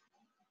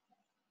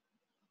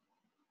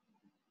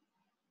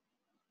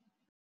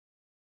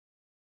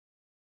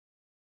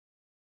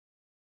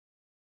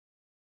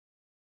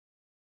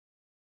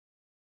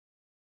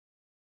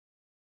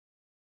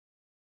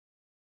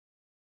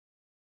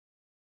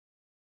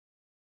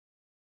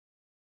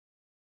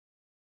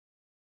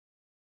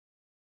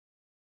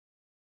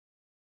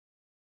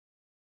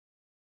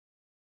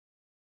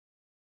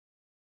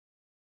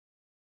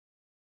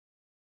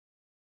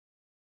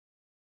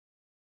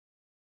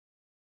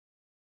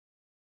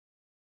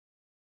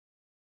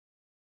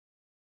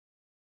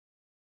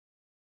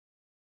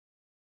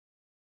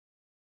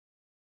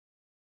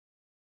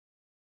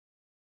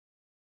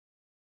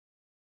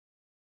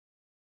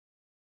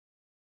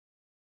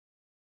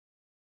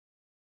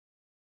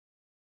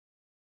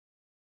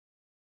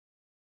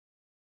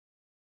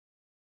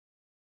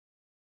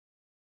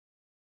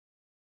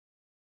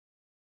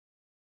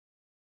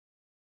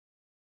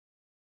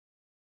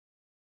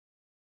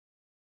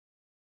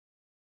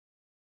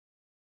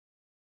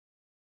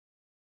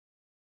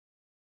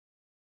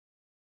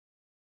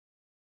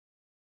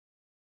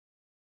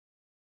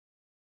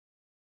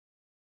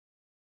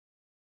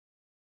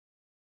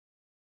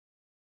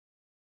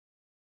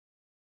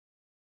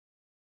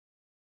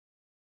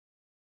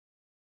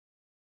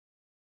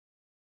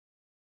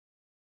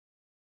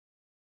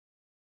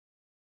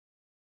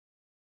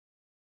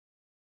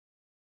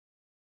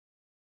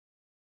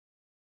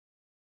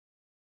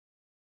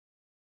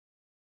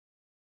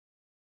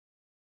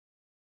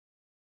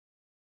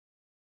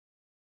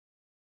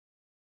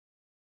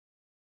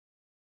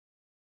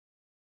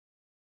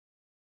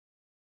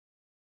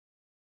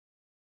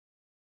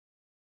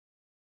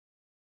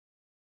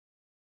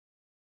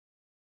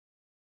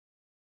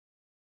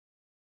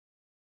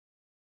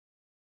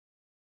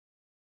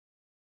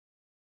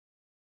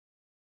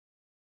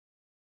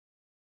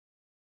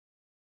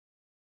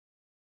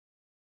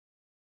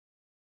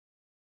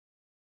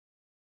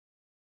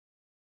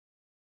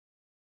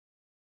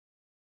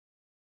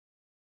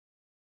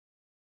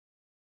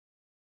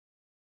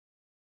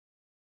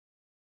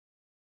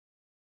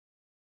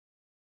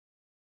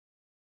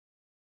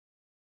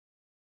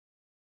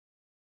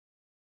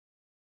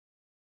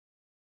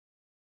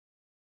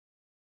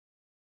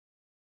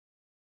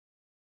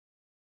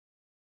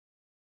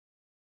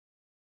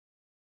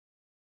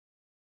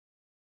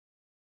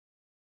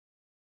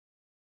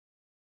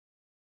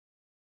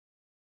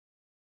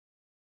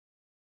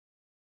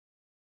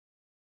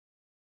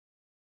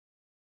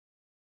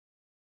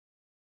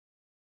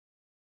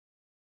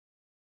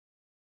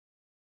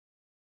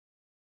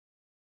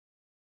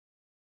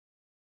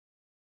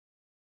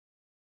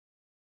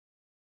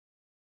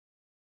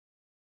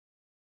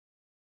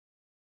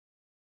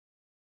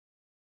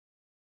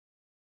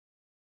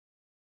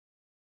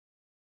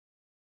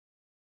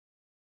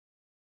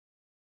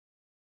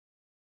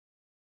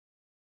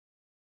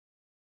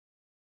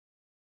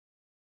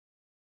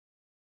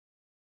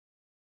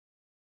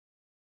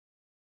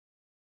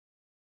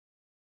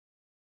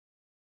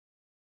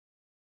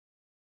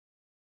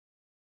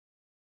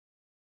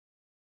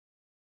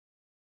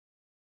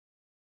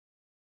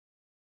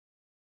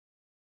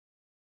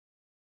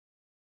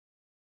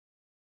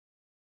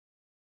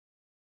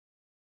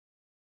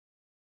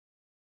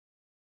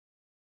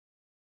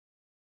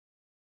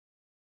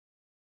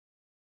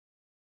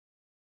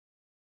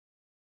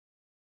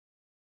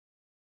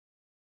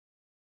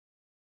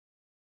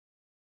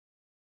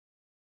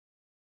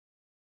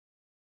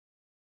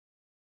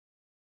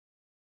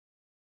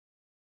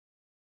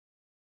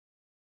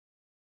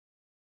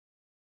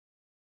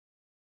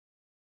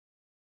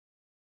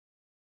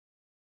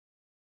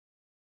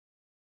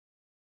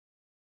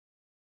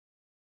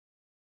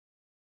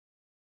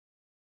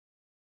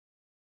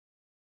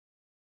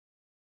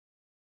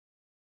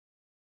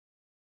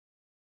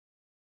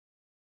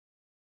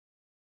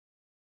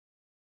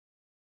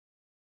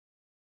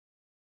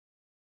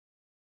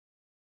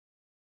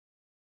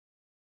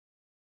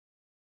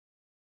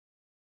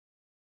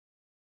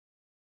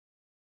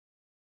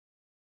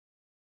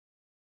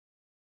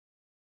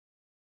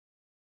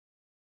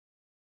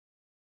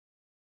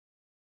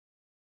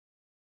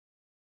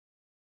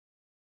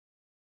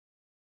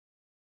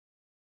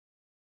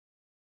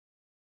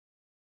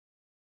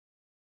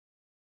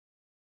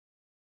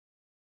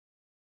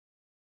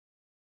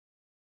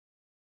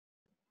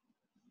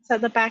 that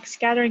the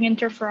backscattering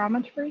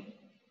interferometry?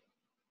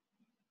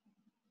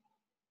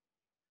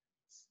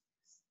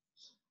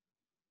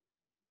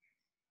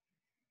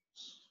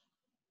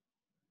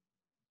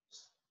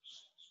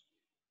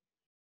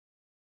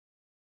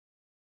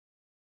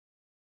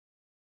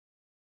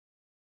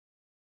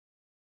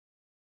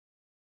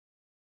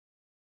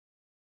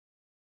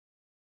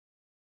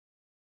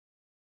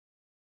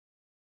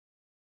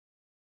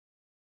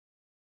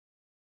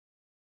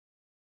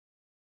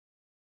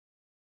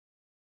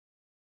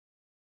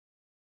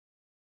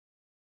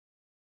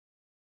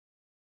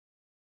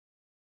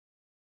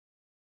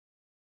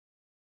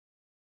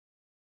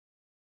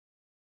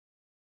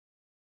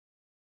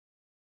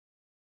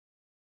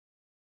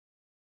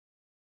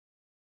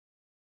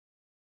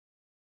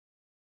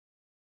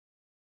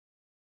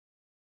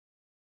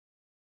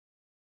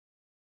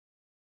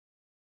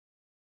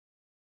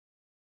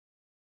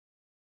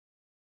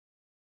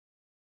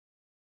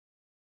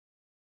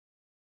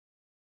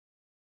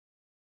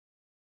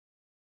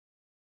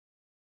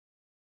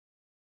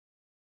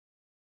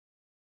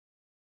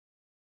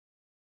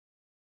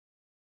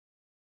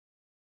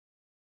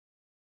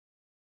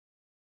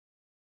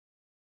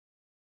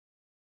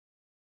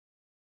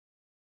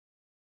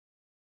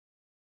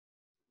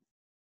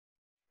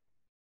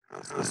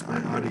 How's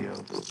my audio?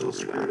 Still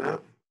screwed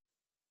up?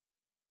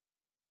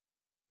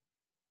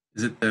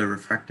 Is it the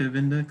refractive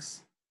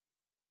index?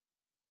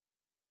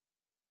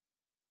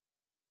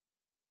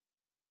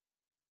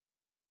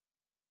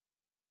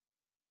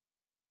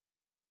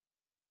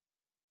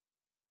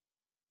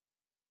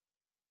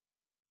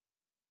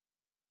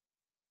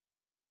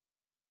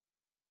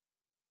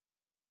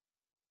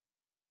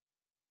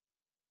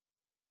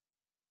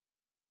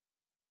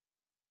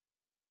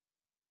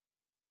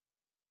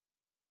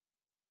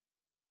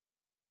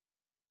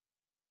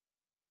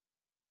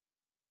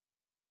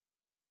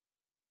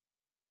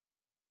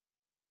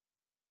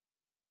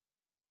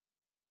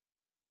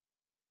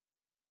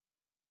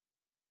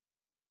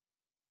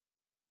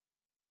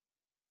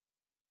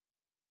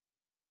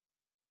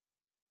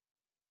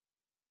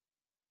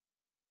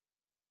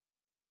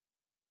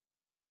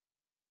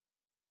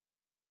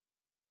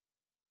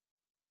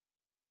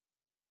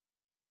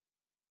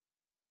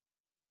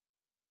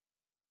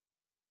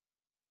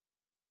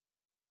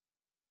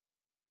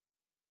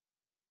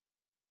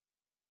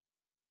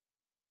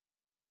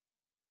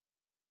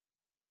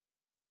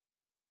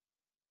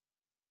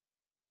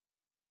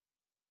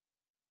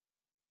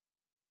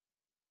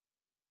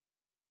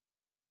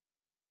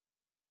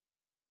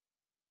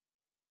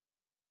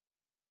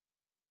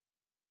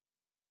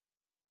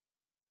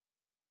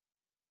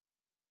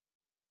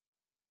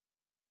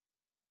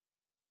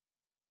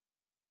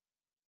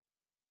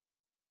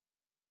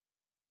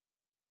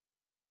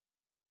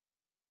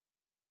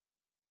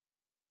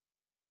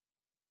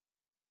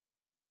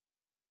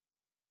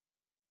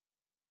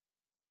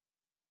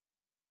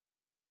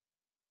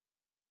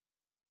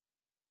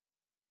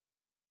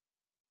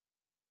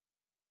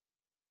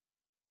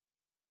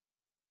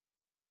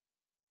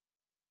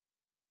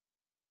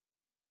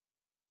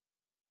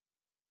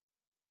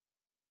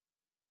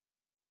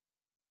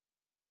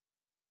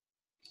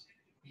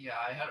 Yeah,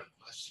 I had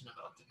a question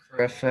about the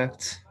Kerr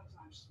effect.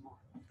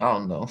 I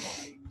don't know.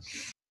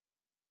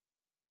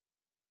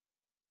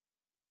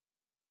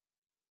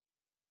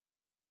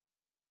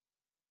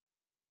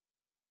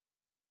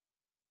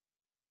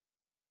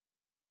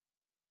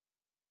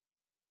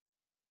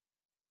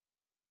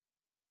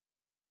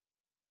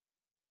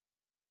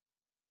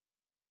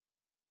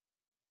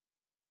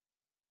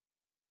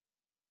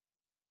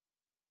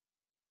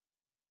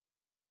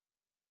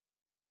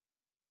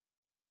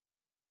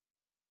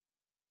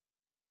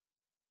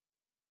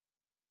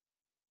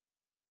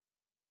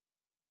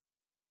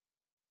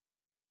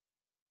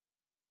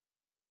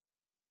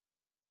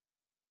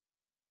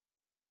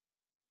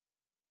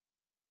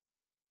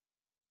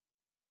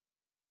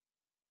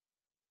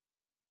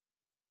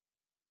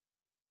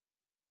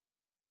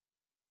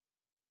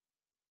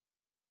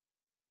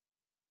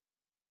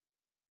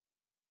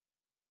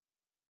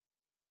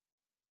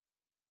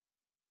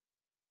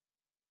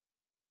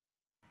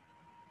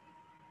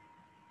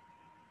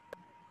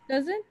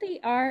 Doesn't the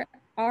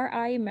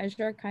RI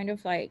measure kind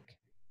of like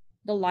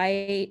the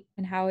light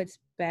and how it's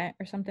bent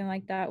or something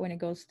like that when it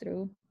goes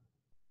through?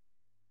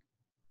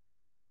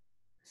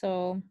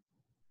 So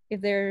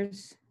if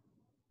there's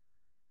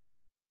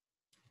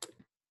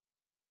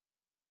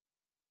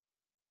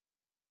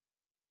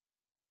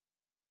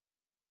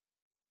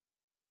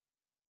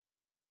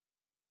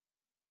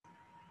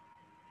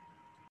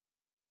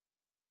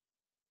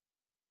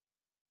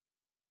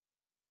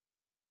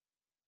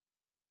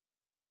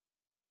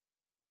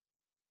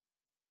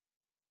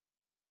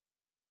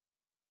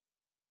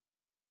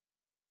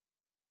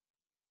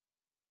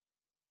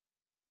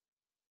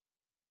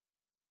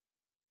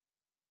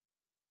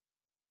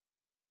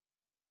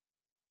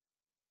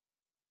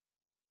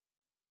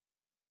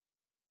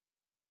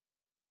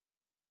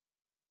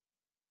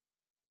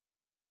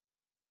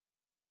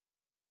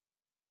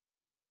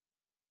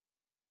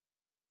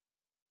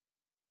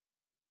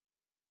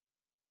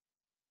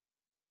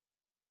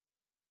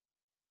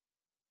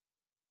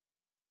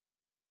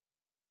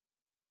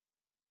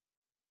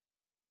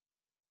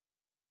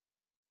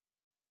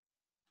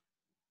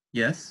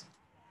Yes.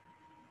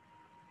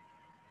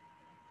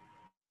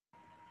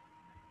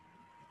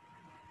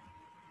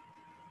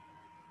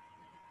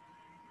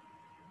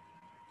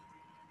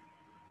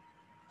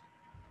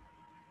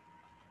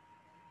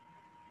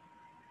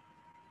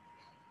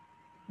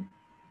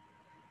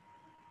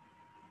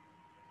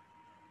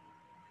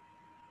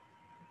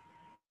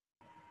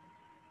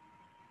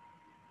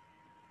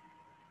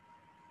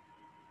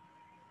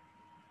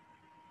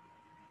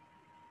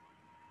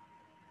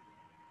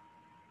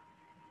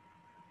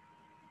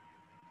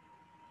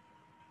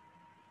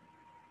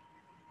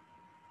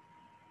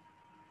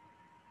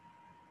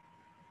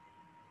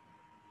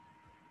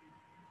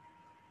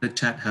 The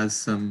chat has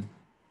some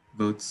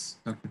votes,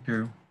 Dr.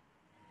 Carroll.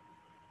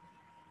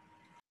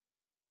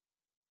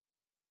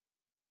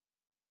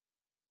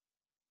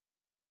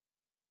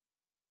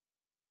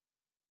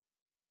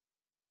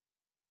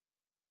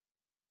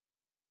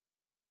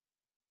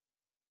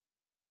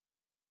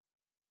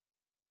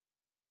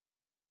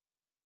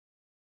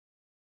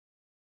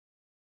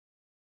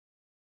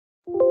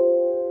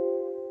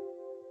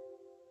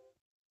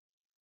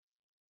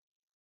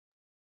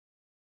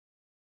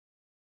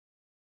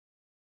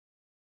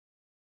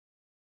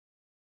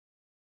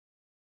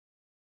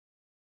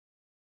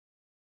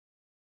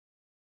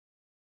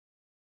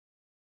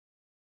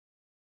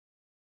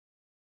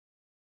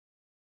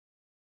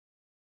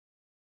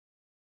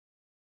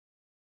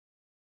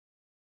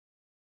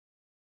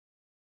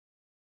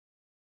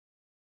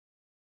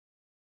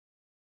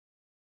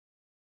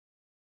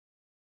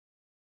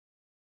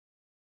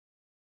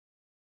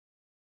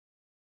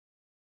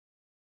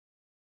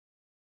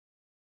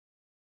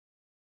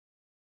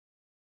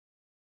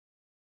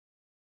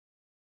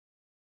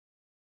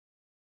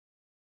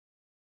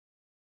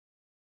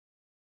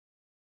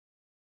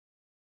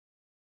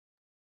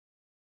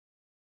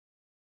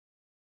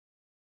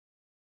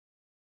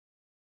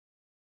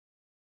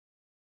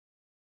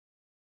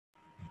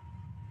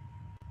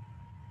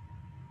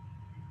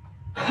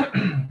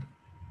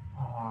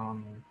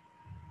 Um,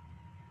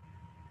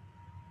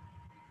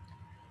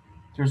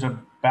 there's a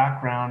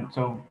background,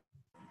 so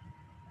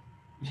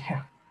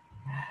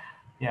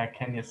yeah,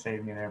 Kenya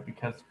saved me there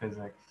because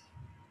physics.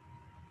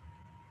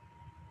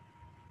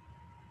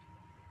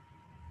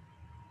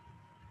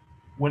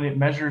 When it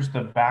measures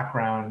the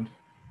background,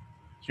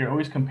 so you're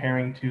always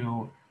comparing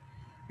to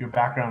your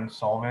background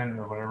solvent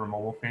or whatever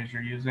mobile phase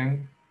you're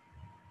using,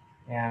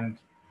 and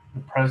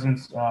the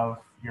presence of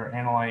your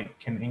analyte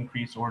can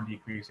increase or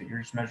decrease it.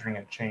 You're just measuring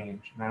a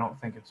change, and I don't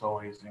think it's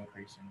always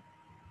increasing.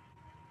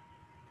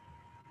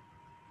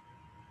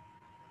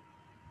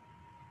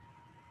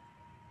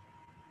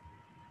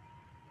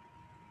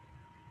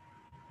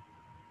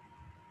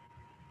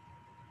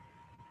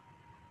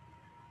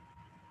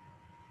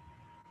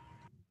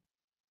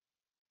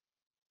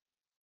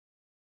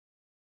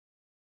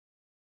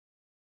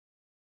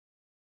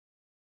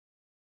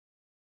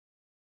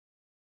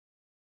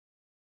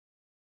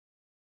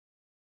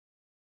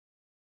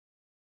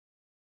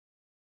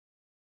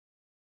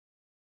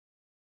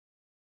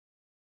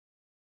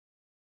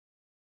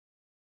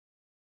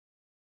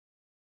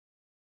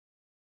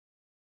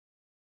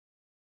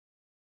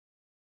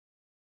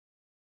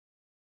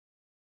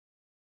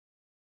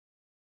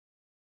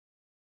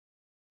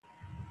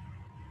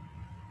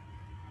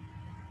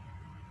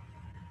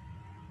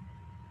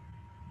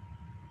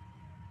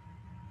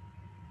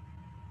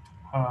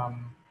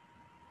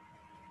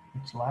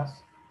 It's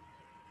less.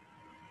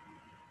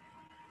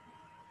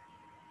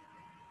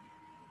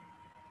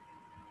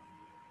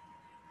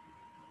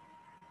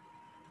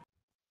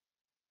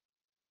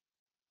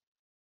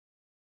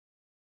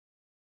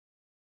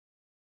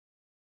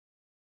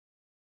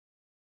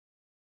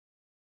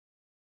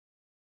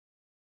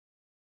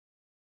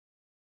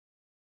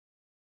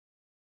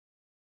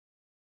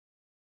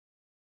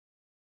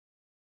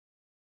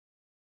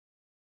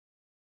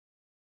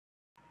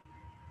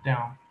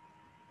 Down.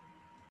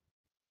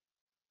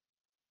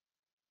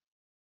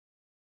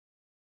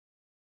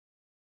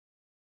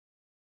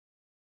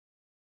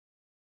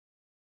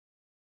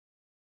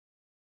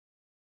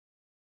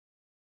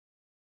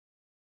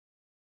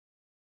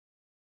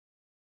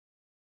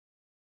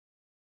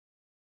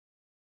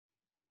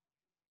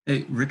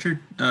 Hey, Richard,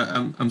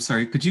 I'm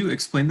sorry, could you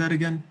explain that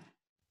again?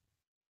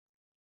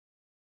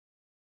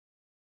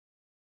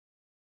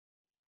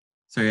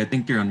 Sorry, I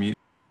think you're on mute.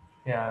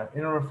 Yeah,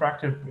 in a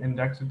refractive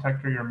index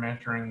detector, you're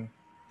measuring,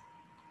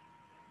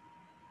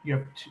 you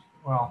have two,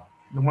 well,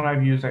 the one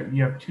I've used,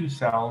 you have two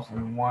cells,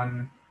 and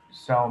one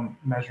cell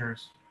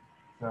measures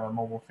the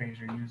mobile phase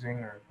you're using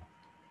or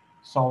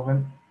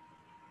solvent.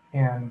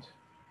 And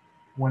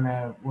when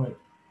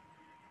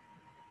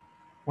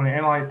when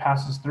an analyte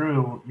passes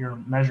through, you're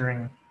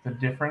measuring the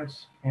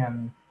difference,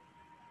 and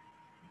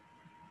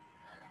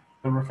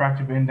the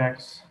refractive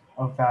index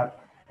of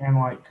that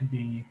analyte could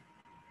be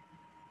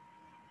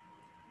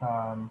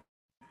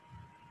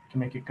to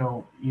make it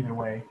go either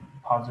way,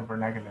 positive or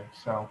negative.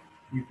 So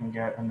you can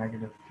get a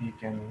negative peak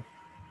in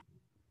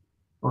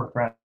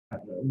refract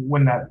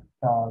when that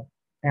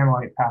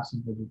analyte passes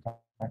the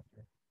detector.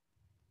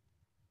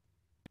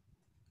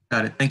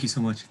 Got it. Thank you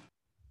so much.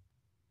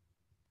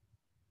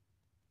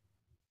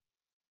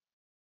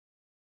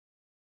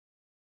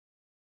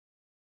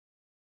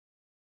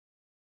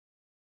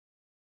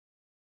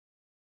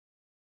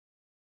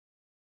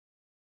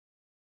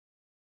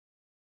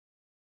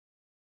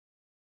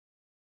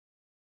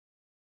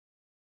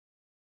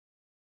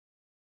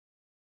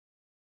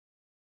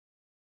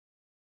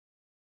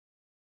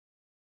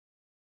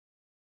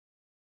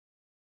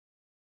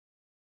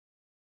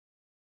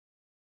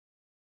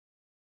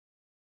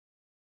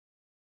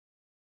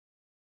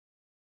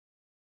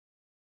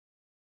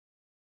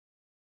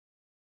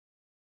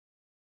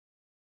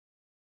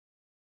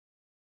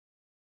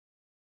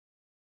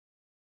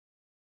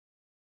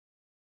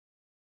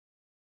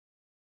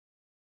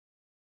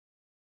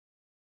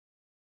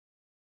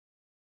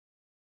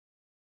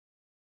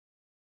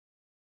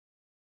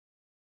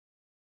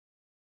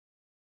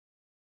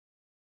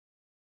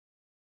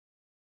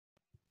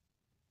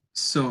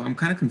 So I'm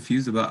kind of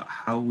confused about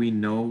how we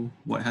know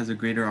what has a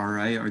greater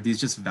RI. Are these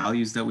just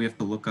values that we have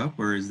to look up,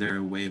 or is there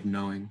a way of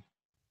knowing?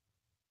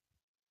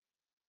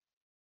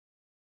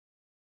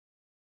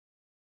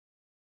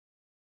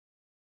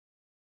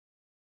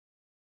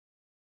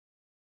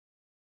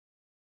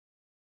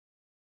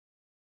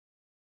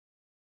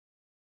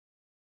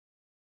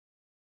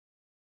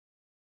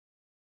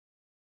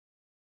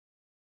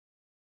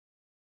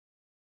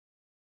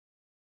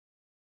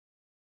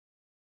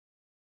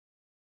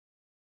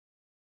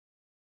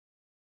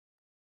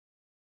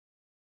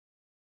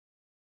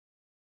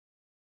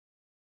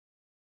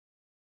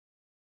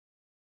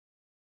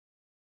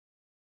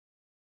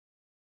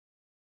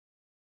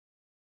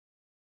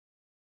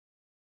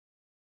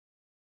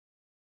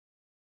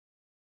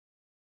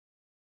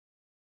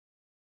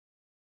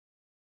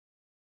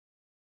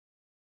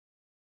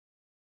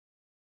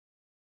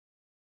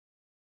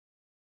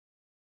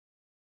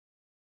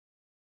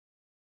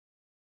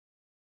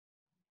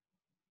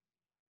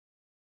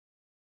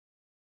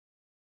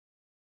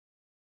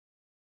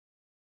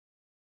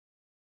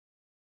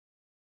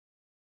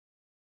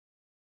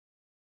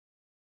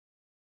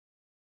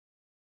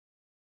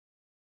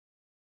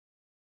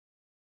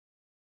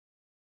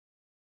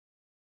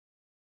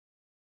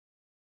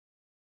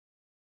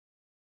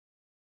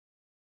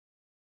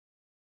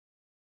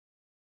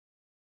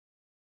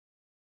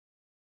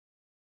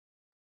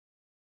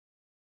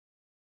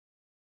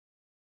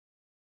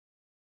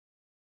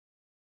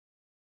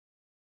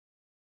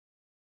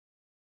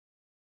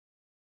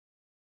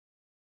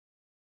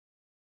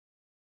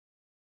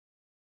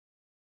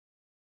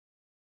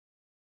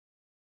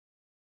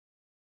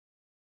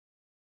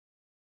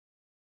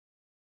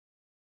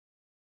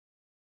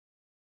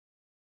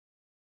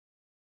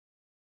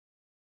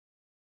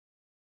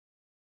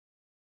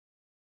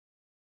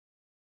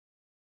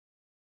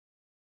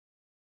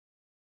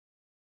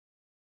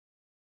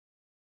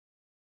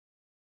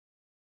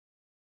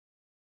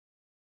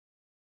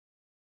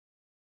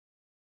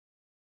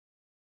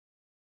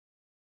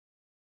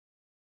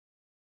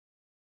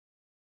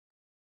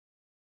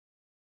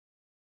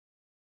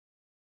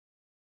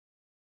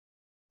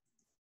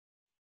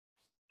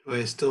 Do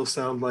I still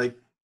sound like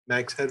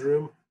max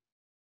headroom?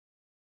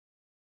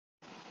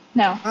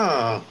 No.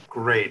 Oh,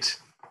 great.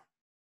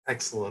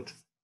 Excellent.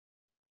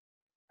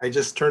 I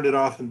just turned it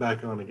off and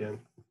back on again.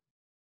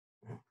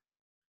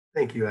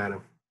 Thank you,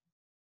 Adam.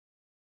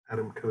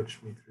 Adam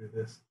coached me through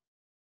this.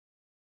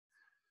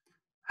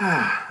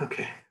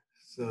 Okay.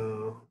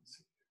 So let's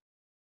see.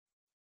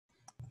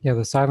 Yeah,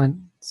 the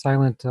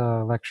silent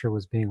lecture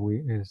was being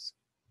weird. Is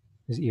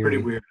eerie. Pretty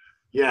weird.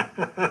 Yeah.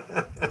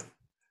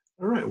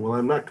 All right. Well,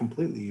 I'm not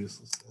completely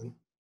useless then.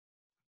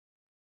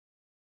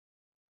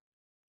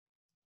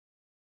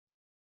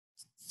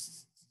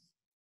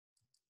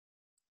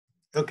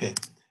 Okay.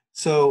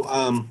 So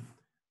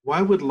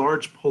why would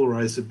large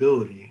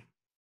polarizability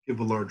give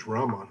a large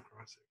Raman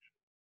cross section?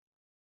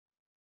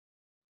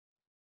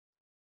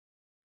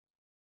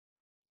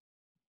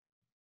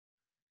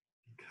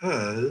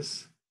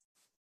 Because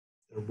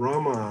the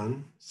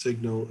Raman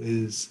signal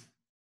is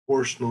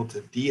proportional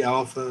to d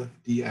alpha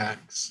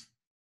dx.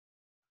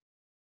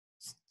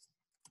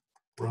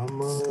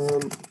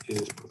 Raman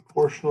is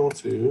proportional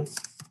to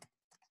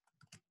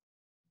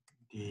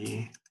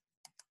d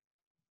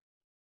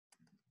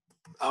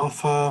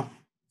alpha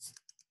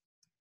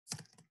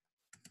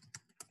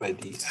by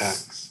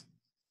dx,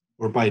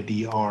 or by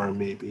dr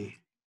maybe.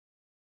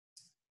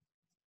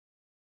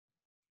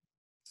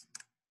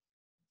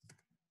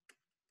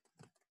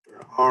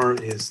 R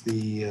is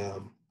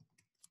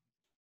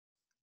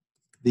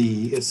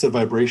it's the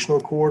vibrational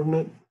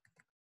coordinate.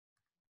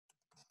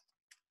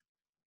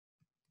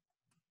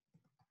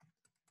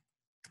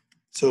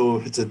 So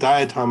if it's a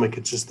diatomic,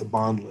 it's just the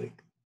bond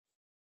length.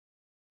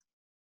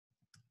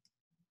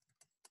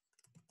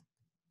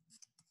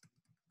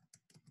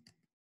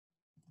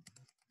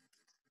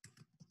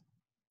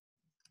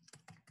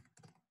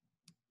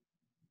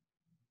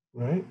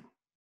 Right?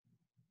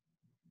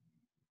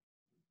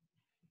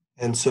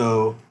 And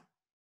so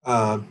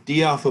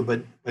d alpha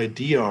by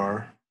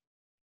dr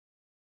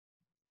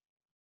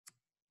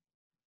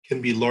can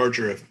be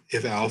larger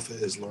if alpha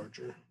is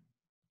larger.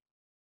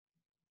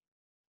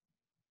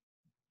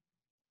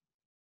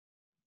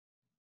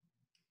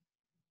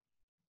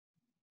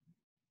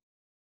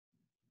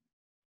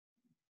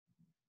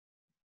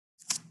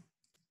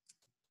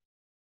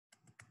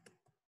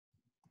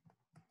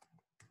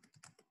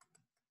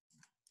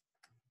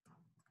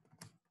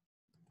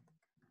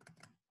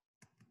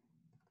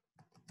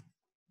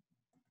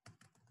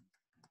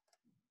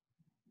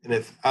 And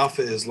if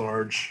alpha is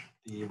large,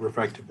 the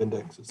refractive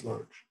index is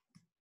large.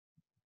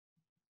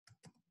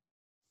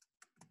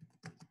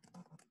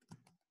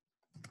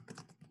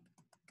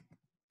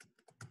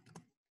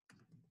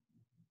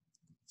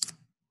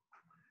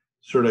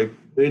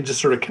 They just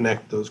sort of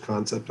connect those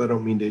concepts. I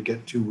don't mean to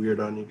get too weird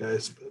on you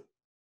guys, but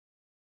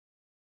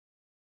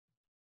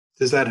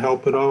does that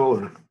help at all?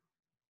 Or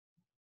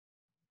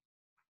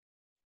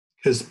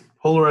because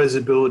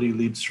polarizability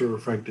leads to a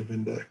refractive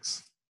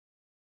index.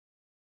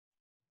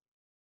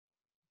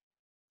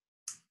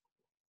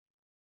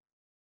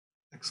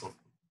 Excellent.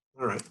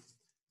 All right.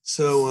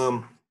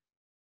 So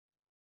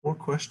more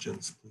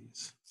questions,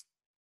 please.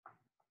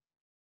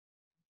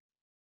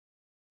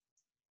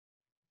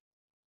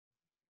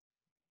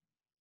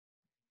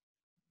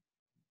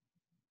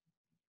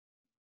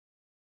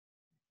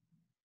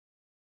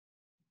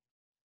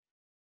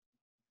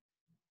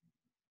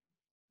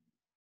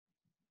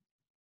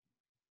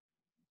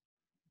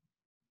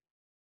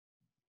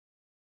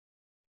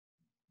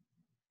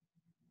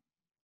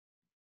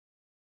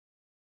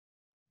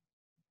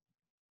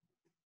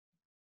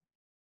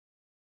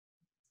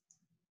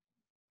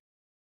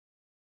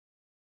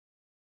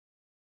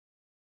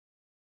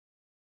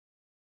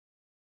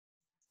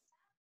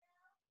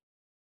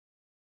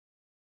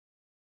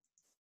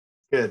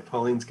 Good.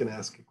 Pauline's going to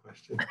ask a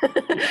question.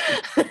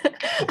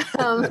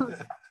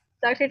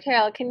 Dr.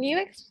 Terrell, can you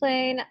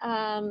explain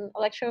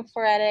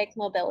electrophoretic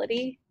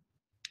mobility?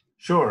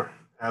 Sure,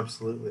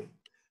 absolutely.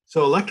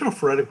 So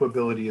electrophoretic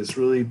mobility is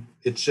really,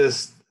 it's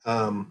just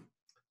a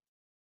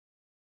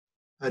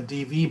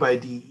dV by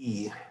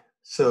dE.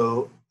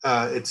 So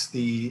it's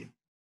the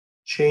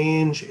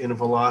change in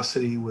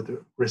velocity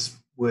with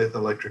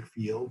electric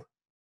field.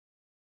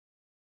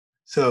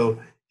 So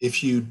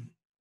if you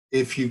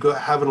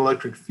have an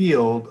electric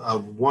field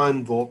of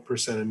 1 volt per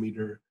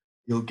centimeter,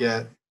 you'll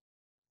get,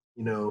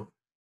 1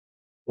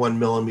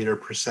 millimeter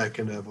per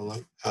second of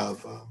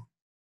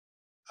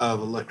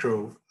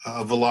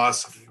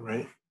velocity,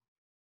 right?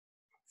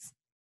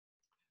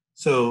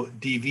 So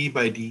dV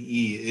by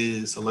dE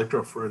is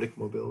electrophoretic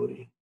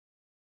mobility.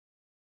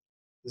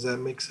 Does that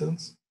make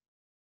sense?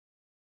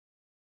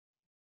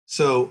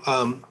 So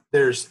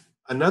there's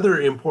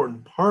another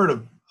important part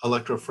of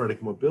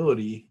electrophoretic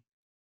mobility,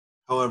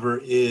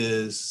 however,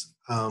 is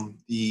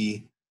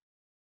the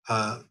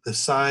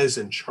size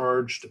and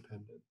charge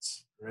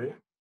dependence, right?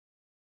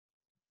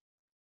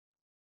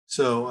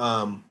 So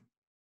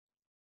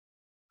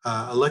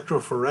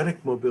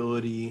electrophoretic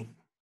mobility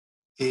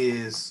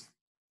is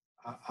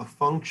a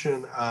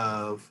function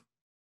of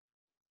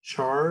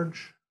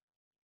charge.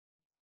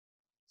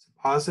 It's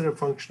a positive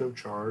function of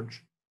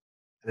charge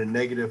and a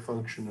negative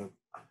function of,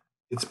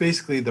 it's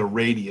basically the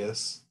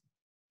radius,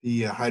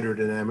 the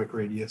hydrodynamic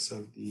radius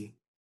of the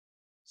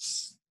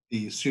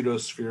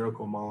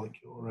pseudospherical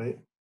molecule, right?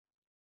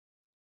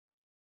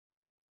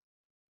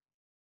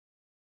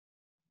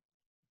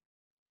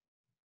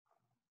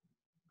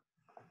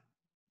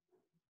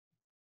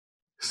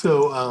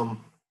 So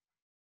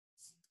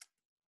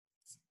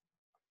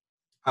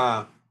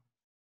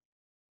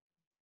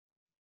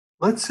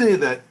let's say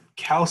that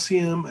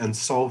calcium and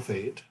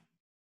sulfate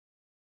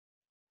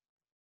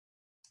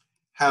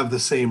have the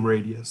same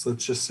radius.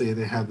 Let's just say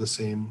they have the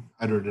same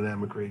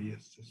hydrodynamic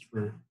radius, just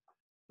for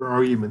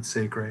argument's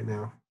sake right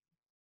now.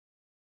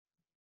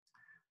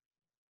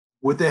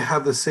 Would they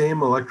have the same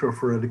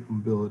electrophoretic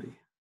mobility?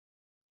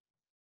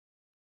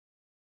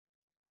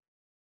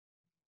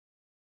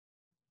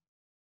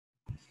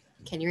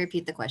 Can you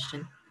repeat the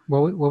question?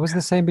 What was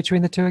the same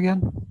between the two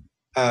again?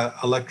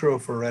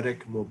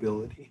 Electrophoretic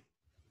mobility.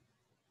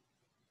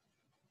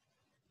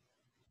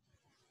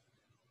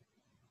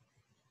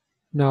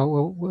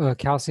 No,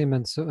 calcium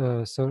and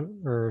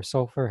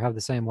sulfur have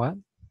the same what?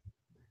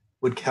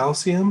 Would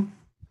calcium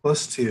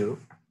plus 2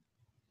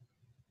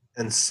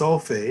 and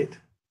sulfate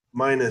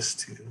minus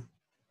 2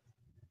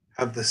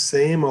 have the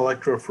same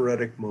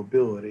electrophoretic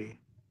mobility,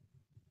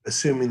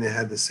 assuming they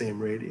had the same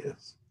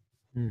radius?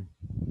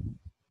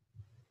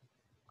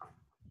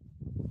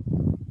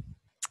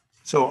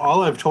 So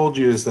all I've told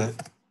you is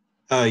that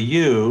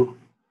the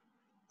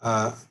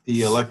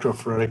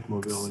electrophoretic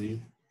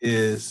mobility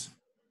is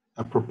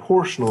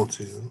proportional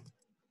to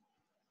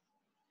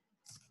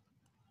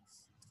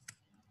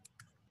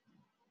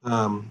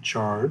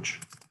charge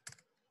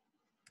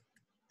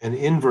and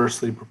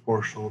inversely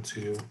proportional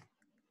to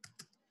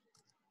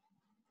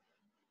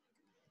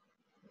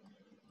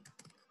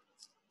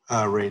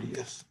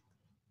radius.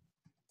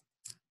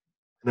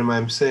 And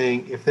I'm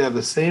saying if they have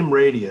the same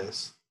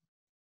radius,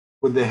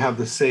 would they have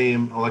the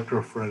same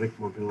electrophoretic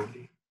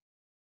mobility?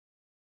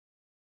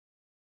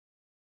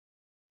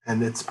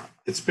 And it's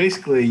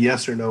basically a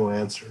yes or no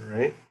answer,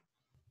 right?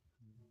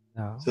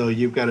 No. So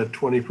you've got a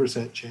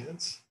 20%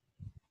 chance.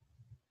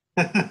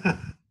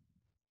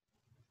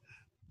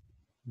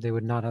 They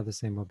would not have the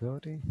same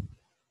mobility.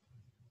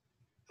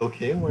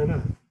 Okay, why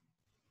not?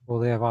 Well,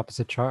 they have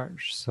opposite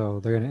charge, so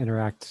they're going to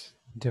interact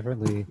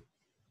differently.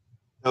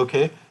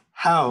 Okay,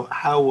 how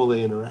will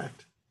they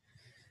interact?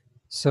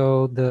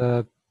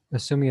 So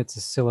assuming it's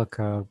a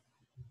silica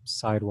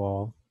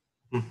sidewall,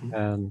 Mhm.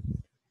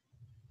 and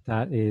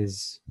that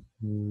is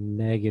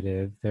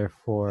negative,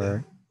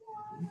 therefore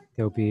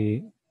there'll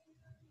be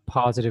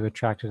positive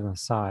attracted on the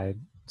side.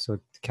 So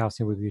the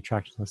calcium would be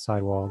attracted on the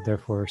sidewall,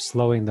 therefore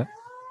slowing the.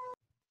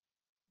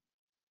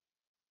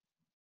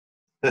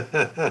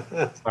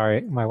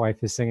 Sorry, my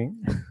wife is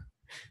singing.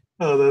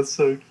 Oh, that's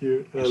so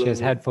cute. I She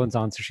has love it. headphones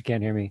on, so she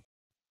can't hear me.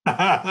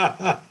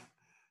 I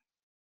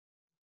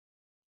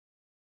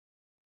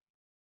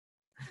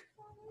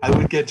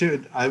would get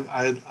you.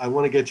 I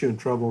want to get you in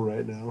trouble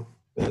right now,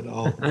 but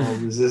I'll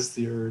resist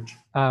the urge.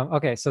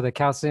 Okay, so the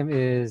calcium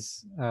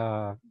is.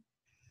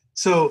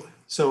 So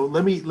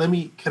let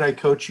me. Can I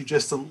coach you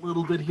just a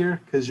little bit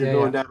here because you're Yeah,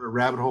 going yeah. down a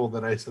rabbit hole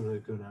that I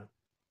sometimes go down.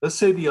 Let's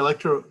say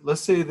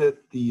Let's say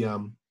that the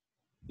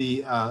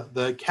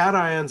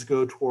cations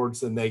go towards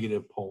the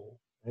negative pole,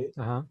 right?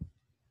 Uh-huh.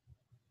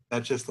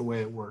 That's just the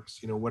way it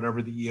works. You know,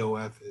 whatever the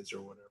EOF is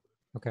or whatever.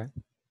 Okay.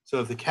 So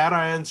if the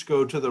cations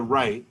go to the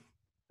right,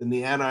 then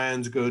the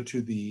anions go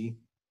to the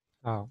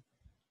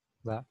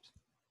Left.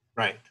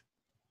 right.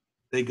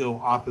 They go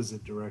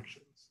opposite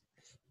directions.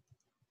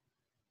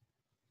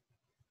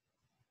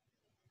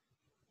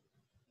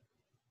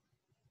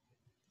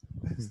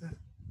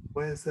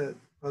 Why is that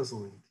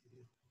puzzling to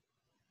you?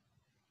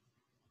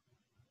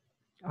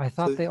 I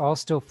thought So- they all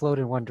still flowed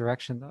in one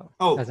direction, though.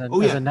 Oh, as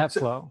yeah. a net So-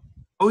 flow.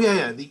 Oh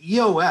yeah. The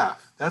EOF,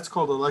 that's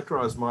called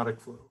electroosmotic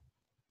flow.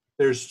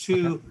 There's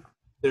two.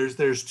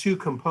 There's two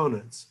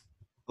components: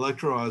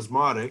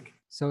 electroosmotic,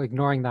 So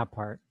ignoring that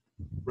part.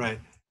 right,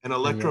 and yes.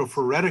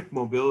 electrophoretic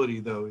mobility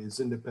though is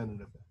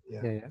independent of that.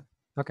 Yeah, Yeah.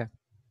 Okay.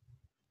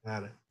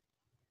 got it.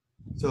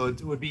 So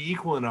it would be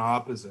equal and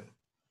opposite.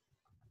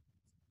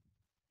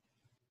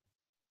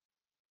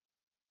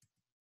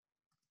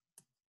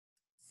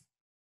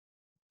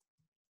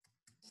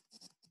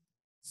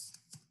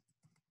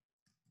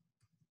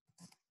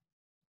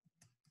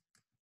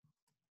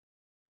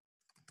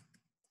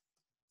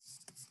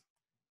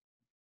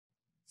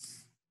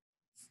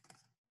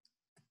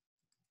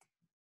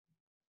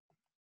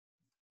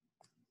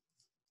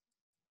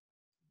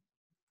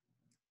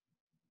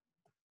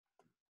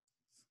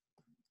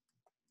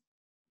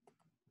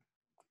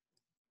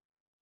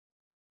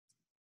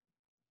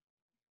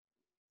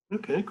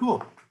 Okay,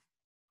 cool.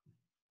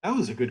 That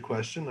was a good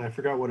question. I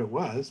forgot what it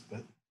was,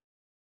 but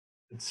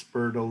it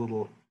spurred a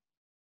little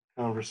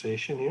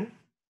conversation here.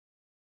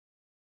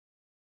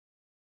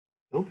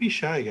 Don't be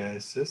shy,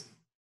 guys. Just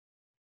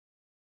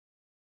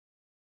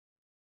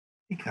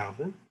hey,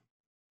 Calvin.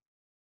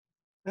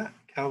 Yeah,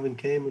 Calvin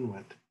came and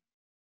went.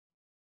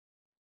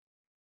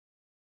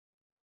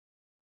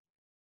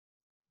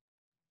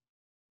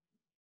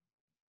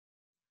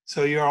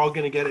 So you're all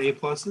going to get A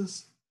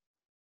pluses?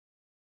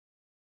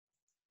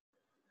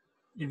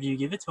 If you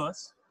give it to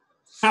us.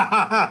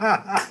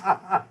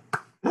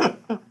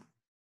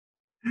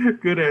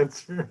 Good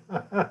answer.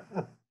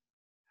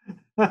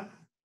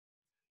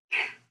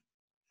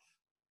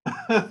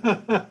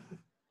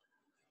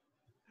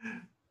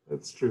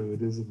 That's true.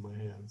 It is in my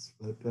hands.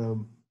 But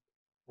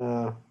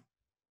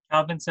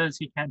Calvin says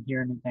he can't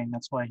hear anything.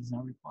 That's why he's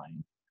not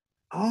replying.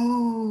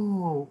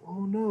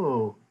 oh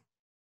no.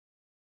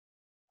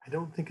 I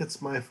don't think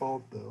it's my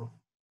fault though.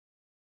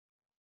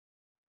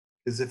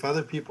 Because if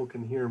other people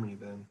can hear me,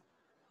 then.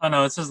 Oh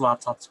no, it's his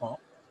laptop's fault.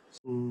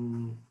 Tell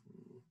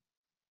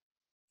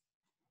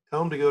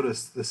him to go to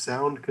the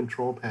sound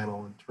control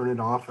panel and turn it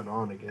off and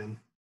on again.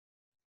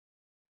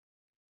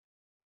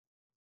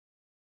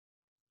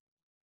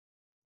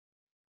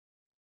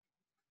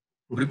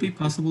 Would it be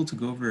possible to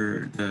go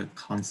over the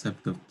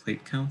concept of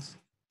plate counts?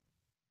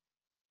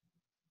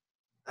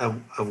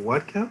 Of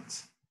what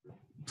counts?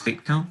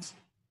 Plate counts?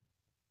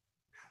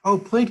 Oh,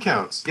 plate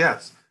counts.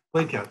 Yes,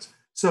 plate counts.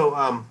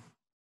 So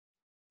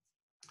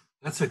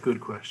that's a good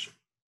question.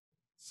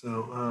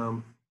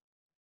 So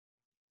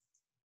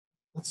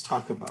let's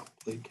talk about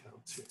plate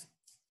counts here.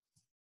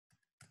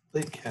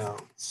 Plate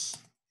counts.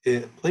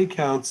 Plate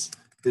counts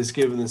is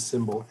given the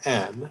symbol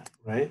N,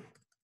 right?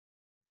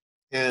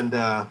 And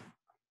a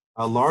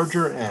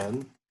larger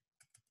N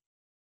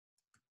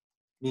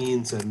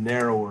means a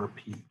narrower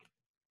peak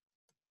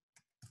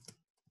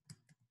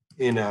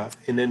in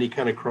any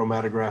kind of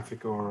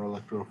chromatographic or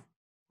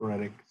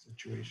electrophoretic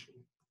situation.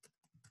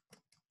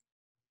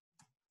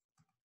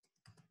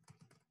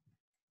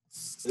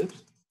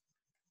 Oops.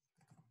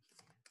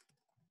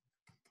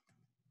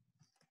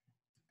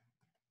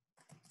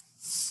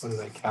 Why did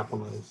I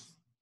capitalize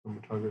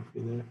chromatography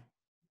there?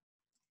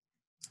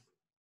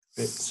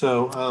 Okay,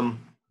 so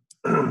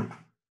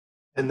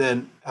and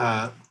then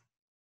the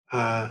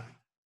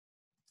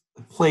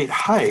plate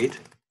height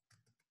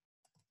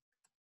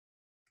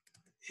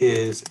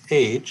is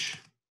H,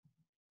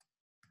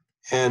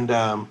 and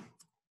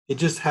it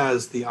just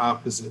has the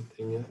opposite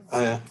thing,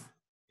 a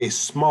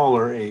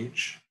smaller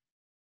H.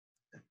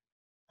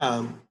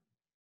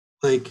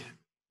 Like,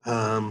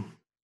 let's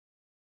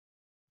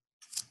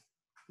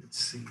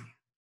see,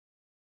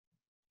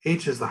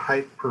 H is the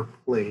height per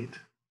plate.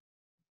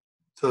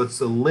 So it's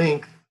the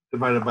length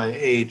divided by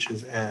H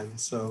is N.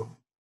 So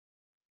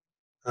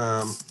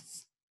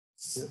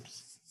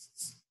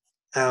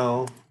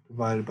L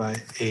divided by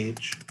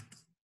H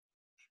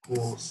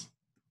equals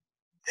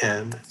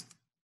N,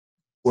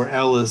 where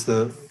L is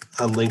the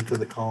length of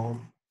the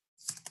column.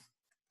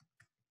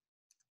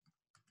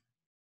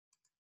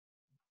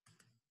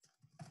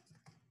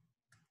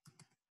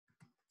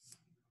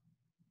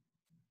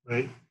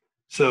 Right?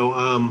 So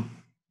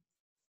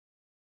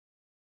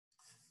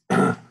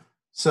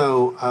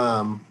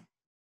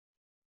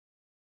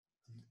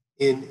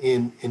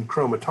in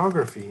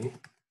chromatography,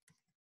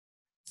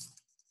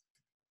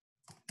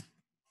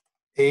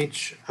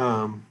 H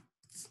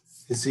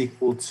is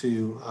equal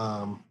to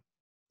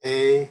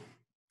A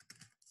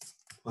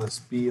plus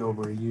B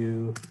over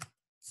U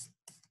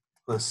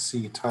plus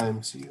C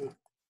times U,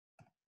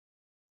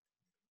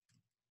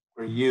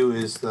 where U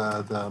is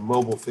the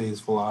mobile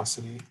phase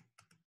velocity.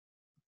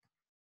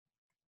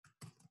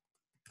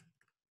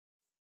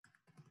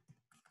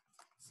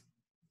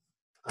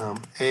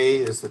 A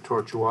is the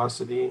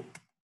tortuosity.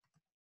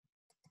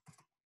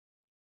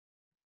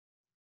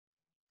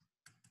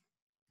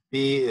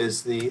 B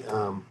is the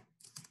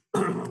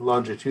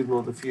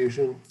longitudinal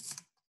diffusion.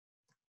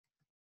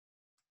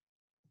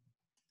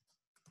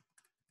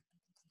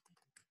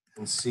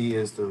 And C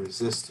is the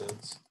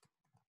resistance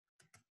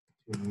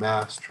to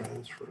mass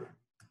transfer.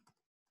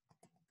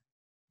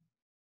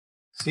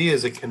 C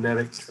is a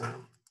kinetic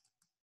term.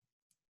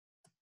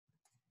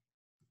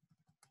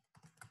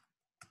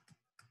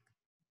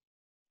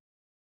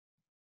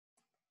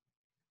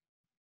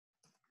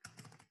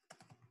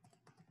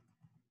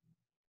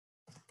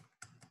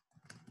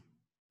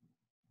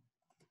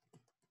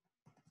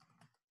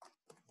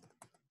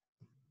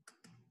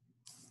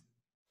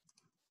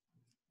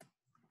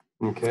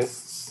 Okay,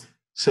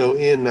 so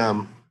in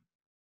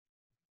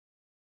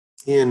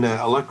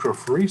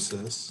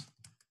electrophoresis,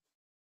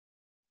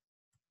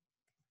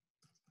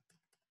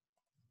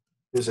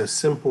 there's a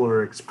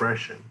simpler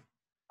expression,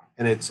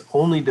 and it's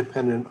only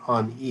dependent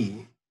on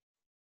E.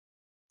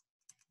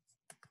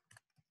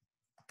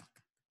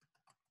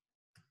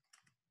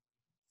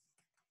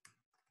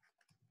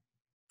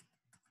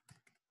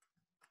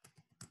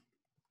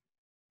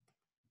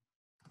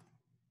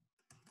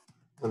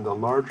 And the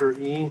larger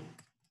E,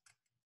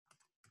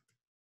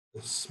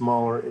 the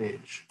smaller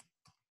H.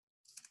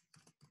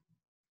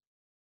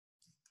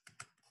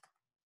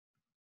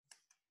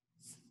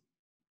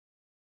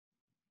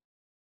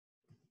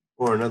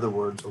 Or in other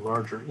words, a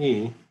larger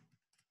E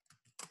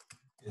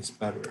is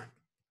better.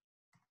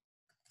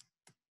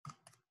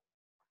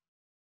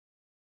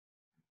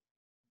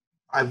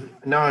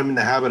 Now I'm in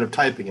the habit of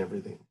typing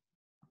everything.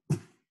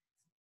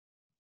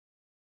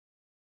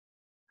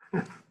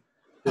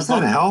 Does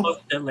that help?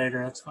 Look at it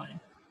later, that's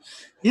fine.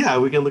 Yeah,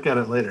 we can look at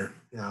it later.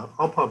 Yeah,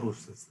 I'll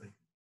publish this thing.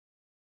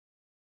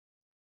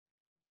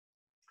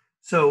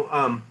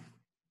 So,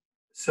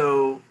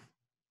 so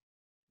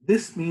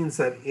this means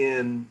that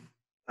in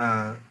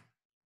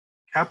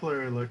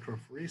capillary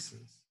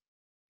electrophoresis,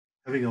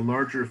 having a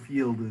larger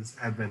field is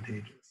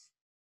advantageous.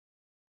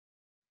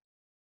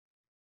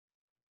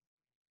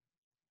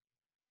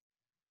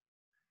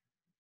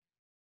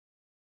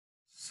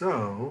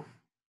 So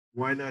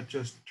why not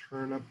just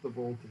turn up the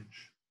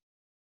voltage?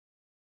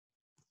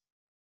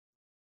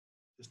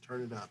 Just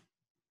turn it up.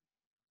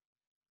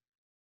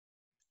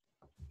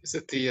 Is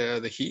it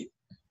the heat?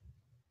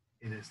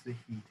 It is the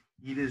heat.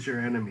 Heat is your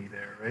enemy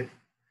there, right?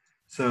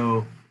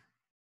 So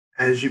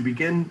as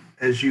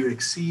you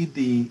exceed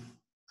the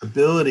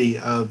ability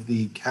of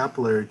the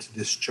capillary to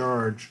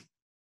discharge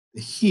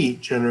the heat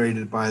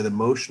generated by the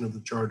motion of the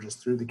charges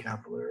through the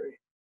capillary,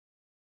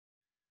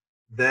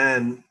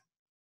 then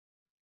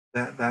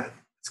that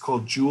it's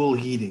called Joule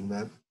heating,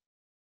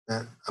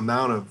 that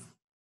amount of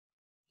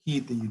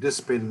heat that you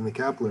dissipate in the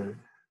capillary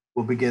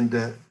will begin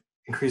to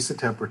increase the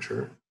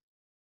temperature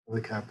of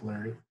the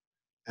capillary,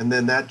 and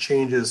then that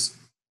changes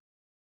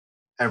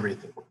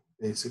everything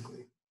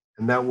basically,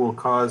 and that will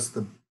cause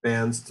the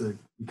bands to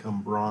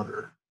become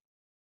broader.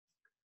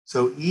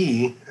 So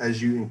E,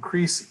 as you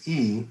increase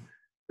E,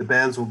 the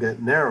bands will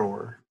get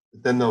narrower,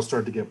 but then they'll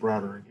start to get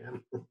broader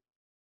again,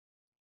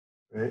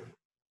 right?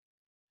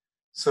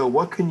 So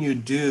what can you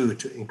do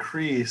to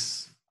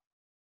increase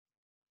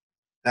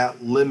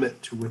that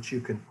limit to which you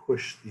can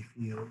push the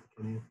field?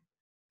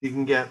 You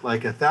can get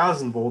like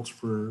 1,000 volts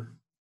per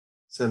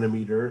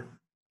centimeter,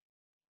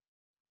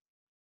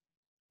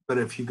 but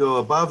if you go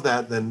above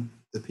that, then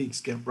the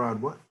peaks get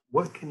broad.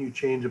 What can you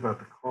change about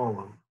the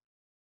column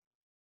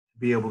to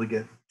be able to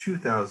get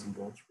 2,000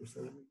 volts per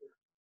centimeter?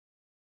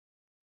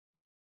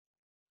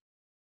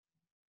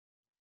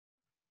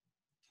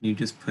 Can you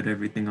just put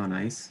everything on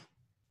ice?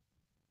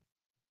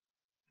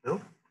 No,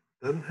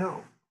 Doesn't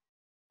help.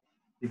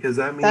 Because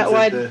that means That that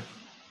what? the,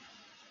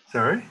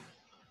 sorry?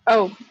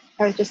 Oh,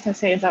 I was just gonna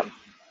say, is that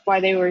why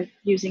they were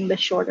using the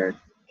shorter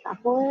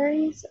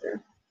capillaries?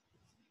 Or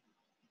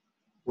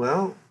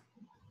Well,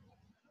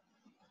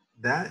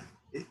 that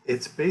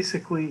it's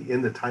basically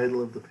in the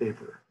title of the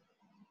paper.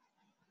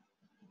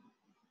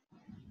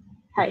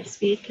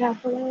 high-speed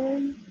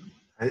capillary?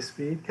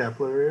 High-speed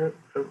capillary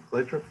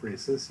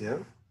electrophoresis, yeah.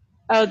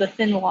 Oh, the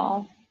thin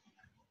wall.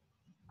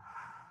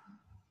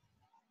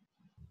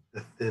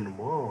 The thin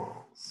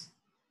walls,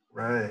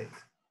 right.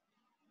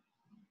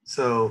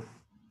 So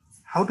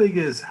how big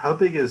is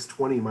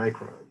 20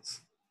 microns?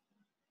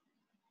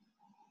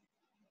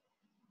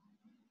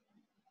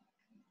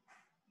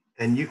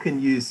 And you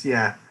can use,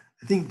 yeah,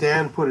 I think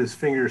Dan put his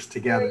fingers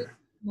together.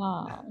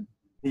 Small.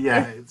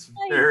 Yeah, it's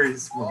like very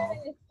small.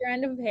 a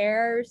strand of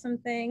hair or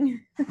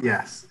something.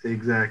 Yes,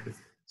 exactly.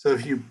 So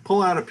if you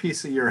pull out a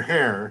piece of your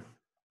hair,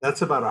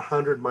 that's about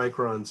 100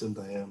 microns in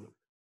diameter.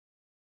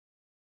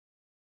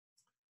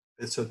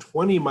 And so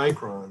 20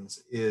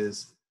 microns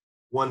is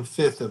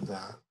 1/5 of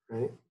that,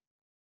 right?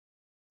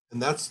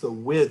 And that's the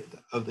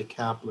width of the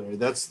capillary.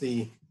 That's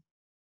the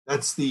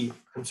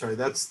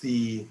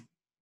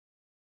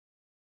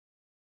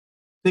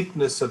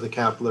thickness of the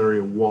capillary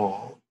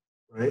wall,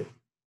 right?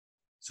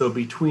 So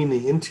between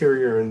the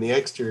interior and the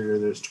exterior,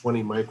 there's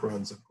 20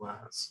 microns of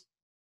glass.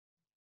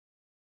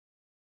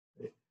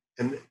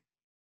 And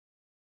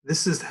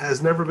this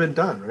has never been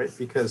done, right?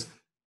 Because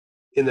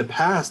in the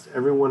past,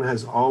 everyone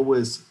has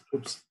always,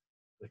 oops,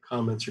 the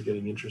comments are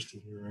getting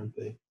interesting here, aren't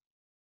they?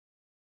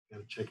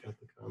 Gotta check out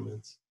the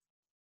comments.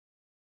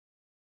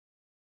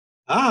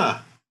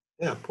 Ah,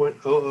 yeah,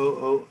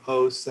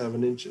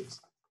 0.00007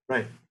 inches.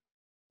 Right.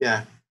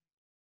 Yeah.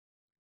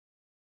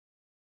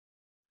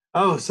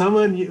 Oh,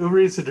 someone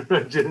reads the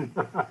direction.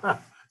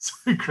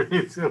 So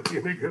great, so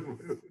in a good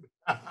mood.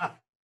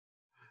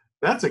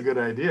 That's a good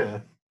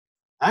idea.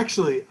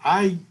 Actually,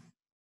 I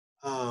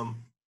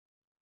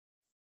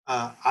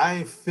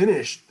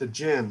finished the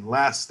gin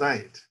last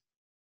night.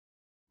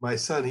 My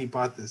son, he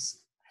bought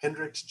this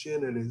Hendrix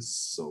gin. It is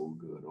so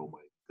good. Oh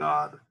my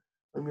God.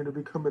 I'm going to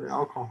become an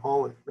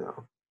alcoholic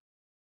now.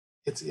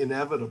 It's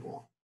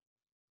inevitable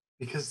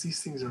because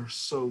these things are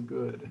so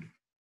good.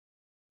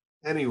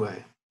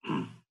 Anyway,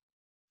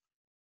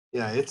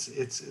 yeah,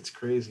 it's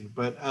crazy.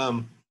 But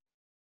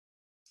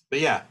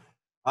yeah,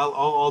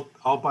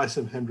 I'll buy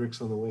some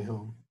Hendrix on the way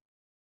home.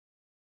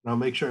 And I'll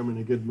make sure I'm in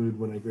a good mood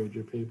when I grade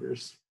your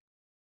papers.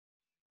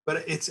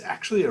 But it's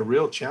actually a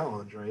real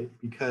challenge, right?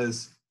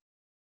 Because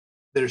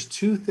there's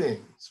two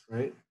things,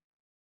 right?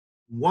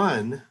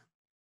 One,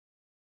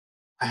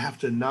 I have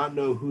to not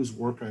know whose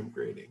work I'm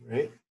grading,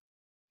 right?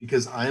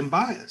 Because I'm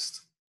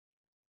biased.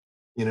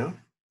 You know,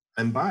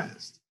 I'm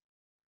biased.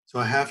 So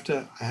I have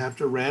to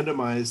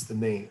randomize the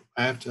name.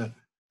 I have to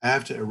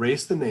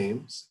erase the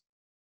names.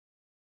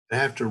 I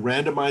have to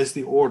randomize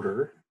the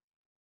order.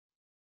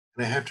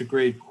 And I have to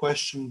grade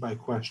question by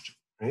question,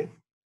 right?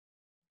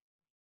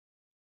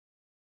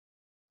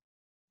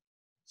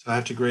 So I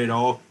have to grade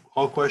all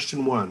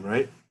question 1,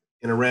 right?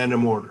 In a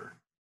random order.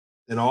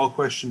 Then all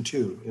question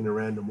 2 in a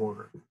random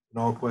order. And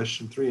all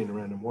question 3 in a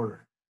random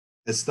order.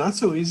 It's not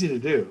so easy to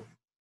do.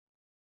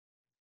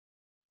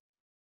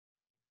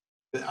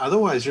 But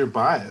otherwise you're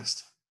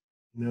biased.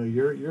 You know,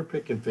 you're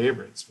picking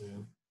favorites,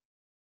 man.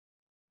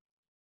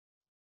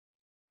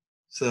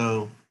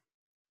 So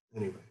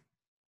anyway.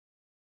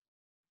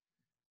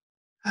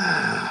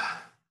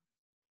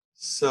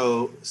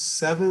 So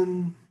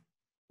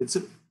it's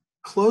a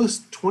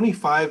close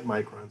 25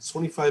 microns,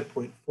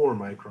 25.4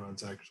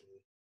 microns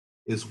actually,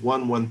 is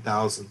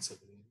 1/1000th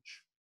of an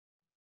inch.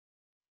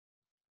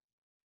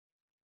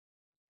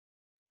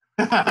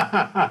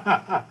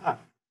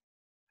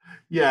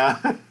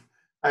 Yeah,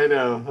 I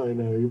know.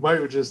 You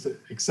might just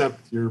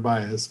accept your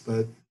bias,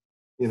 but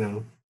you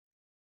know,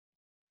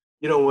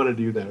 you don't want to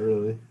do that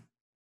really.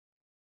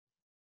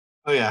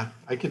 Oh yeah,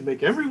 I could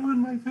make everyone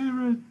my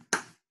favorite.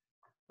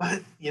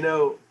 But you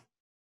know,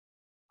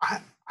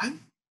 I'm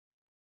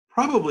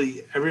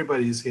probably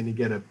everybody's going to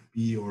get a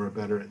B or a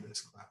better in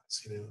this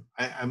class. You know,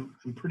 I'm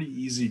pretty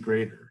easy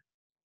grader.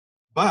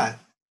 But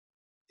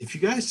if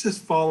you guys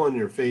just fall on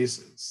your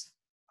faces,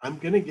 I'm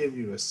going to give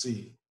you a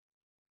C,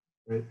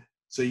 right?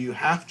 So you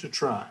have to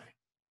try.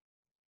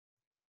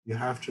 You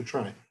have to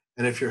try.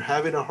 And if you're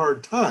having a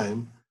hard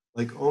time,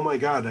 like, oh my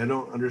God, I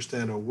don't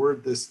understand a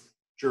word this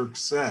jerk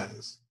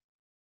says,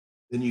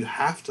 then you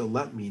have to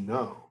let me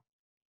know.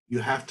 You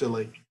have to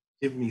like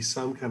give me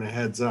some kind of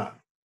heads up.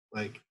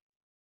 Like,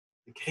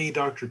 hey,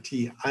 Dr.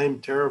 T, I'm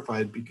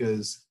terrified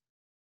because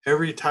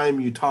every time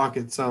you talk,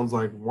 it sounds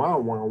like wow,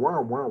 wow,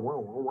 wow, wow, wow,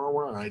 wow, wow,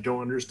 wow. I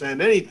don't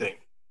understand anything.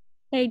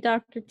 Hey,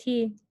 Dr.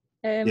 T.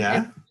 Yeah. Every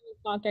time you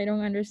talk, I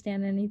don't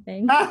understand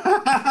anything.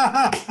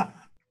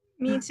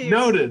 Me too.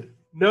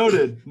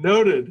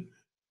 Noted.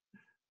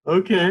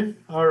 Okay,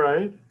 all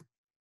right.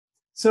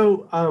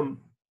 So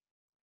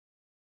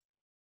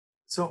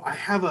so I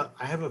have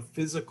a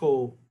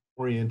physical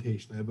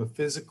orientation. I have a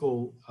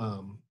physical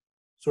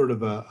sort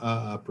of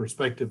a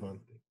perspective on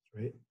things,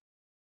 right?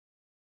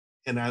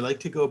 and I like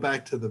to go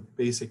back to the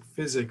basic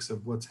physics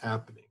of what's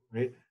happening,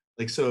 right?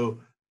 Like, so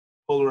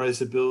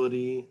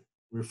polarizability,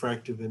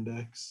 refractive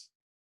index.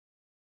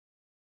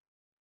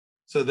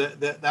 So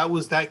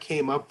that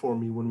came up for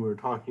me when we were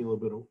talking a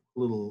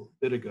little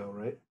bit ago,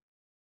 right?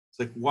 It's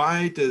like,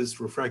 why does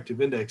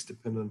refractive index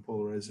depend on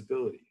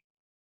polarizability?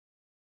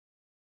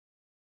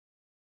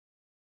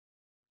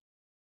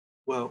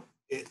 Well,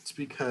 it's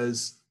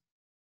because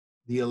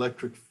the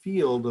electric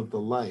field of the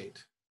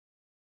light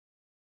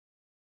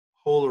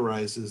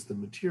polarizes the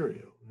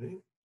material, right?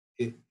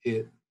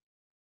 It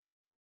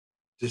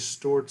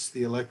distorts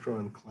the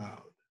electron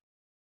cloud.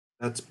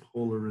 That's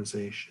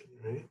polarization,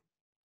 right?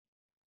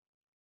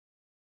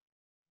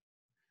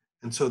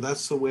 And so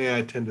that's the way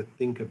I tend to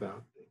think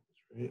about things,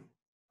 right?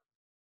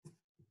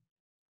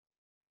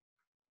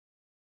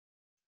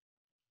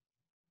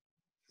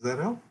 Does that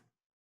help?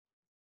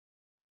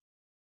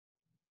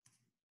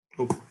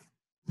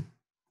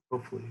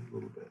 Hopefully a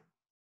little bit.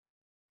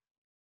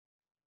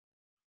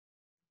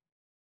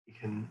 You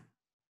can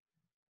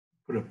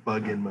put a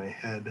bug in my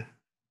head.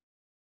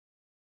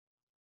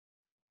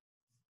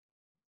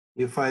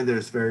 You find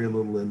there's very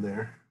little in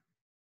there.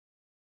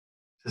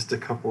 Just a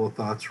couple of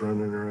thoughts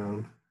running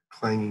around,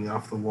 clanging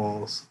off the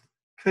walls.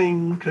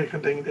 Ding, ding,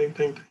 ding, ding, ding,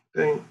 ding,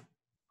 ding. If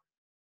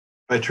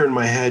I turn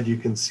my head, you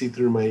can see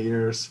through my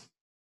ears.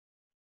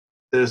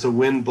 There's a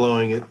wind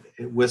blowing,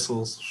 it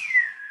whistles.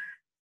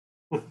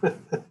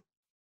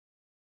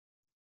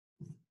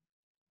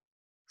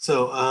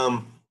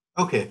 So,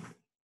 okay.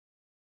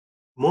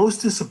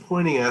 Most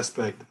disappointing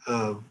aspect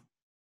of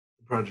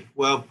the project.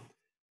 Well,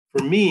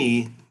 for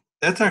me,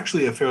 that's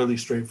actually a fairly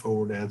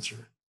straightforward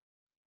answer.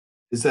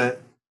 Is that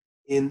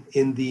in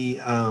the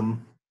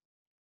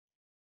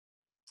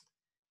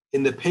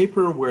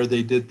paper where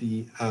they did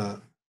the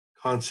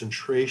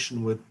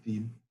concentration with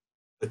the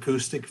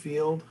acoustic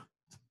field,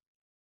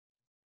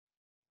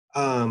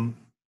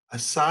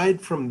 aside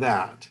from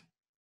that,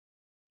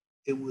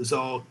 it was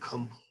all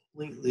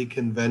completely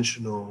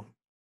conventional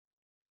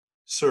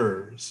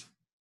SIRS,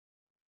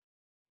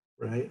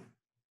 right?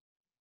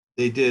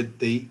 They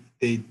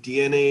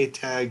DNA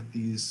tagged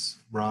these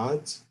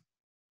rods,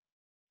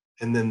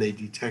 and then they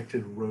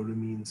detected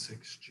rhodamine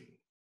 6G.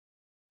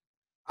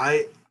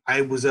 I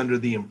was under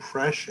the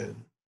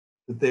impression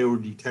that they were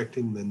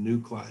detecting the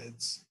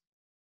nuclides,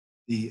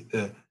 the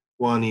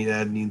guanine,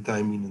 adenine,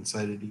 thymine, and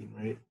cytidine,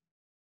 right?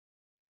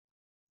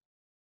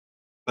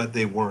 But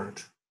they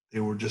weren't. They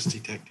were just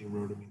detecting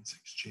rhodamine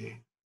 6G.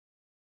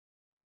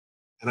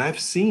 And I've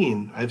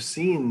seen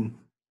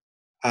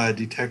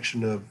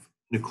detection of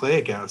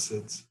nucleic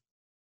acids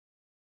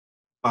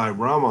by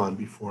Raman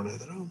before, and I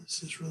thought, oh,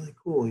 this is really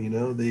cool.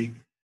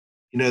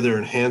 They're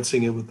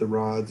enhancing it with the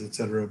rods, et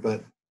cetera.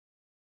 But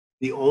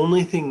the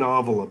only thing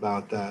novel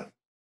about that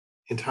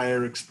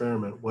entire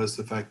experiment was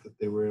the fact that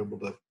they were able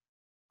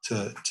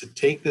to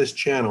take this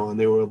channel and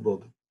they were able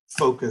to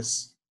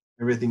focus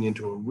everything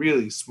into a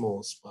really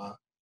small spot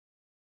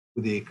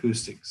with the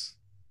acoustics.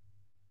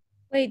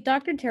 Wait,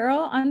 Dr. Terrell,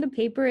 on the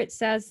paper it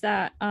says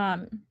that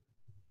the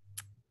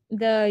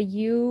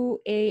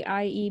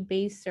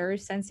UAIE-based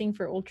SIRS sensing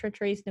for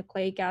ultra-trace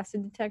nucleic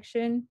acid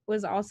detection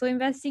was also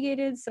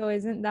investigated. So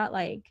isn't that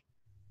like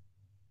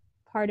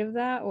part of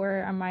that,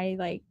 or am I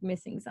like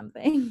missing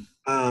something?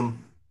 I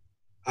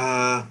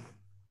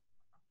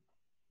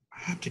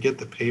have to get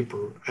the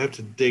paper. I have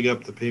to dig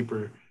up the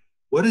paper.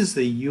 What is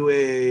the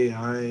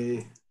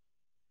UAI?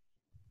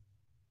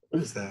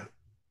 What is that?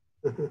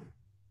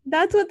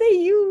 That's what they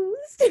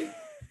used.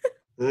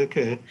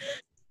 Okay.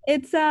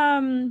 It's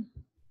let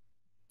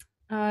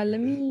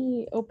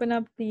me open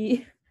up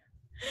the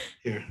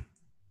here.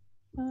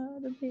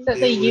 The So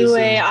the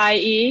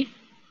UAIE.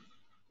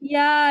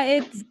 Yeah,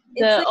 it's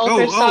the like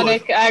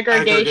ultrasonic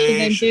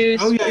aggregation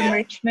induced Oh, yeah.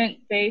 enrichment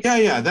based.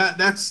 Yeah.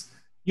 That's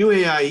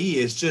UAIE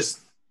is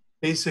just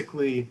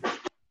basically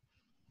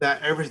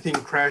that everything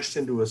crashed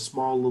into a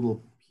small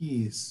little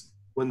piece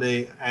when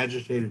they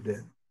agitated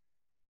it.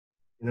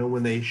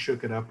 When they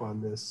shook it up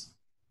on this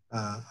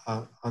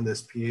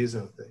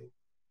piezo thing.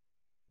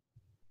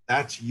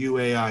 That's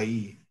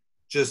UAIE.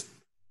 Just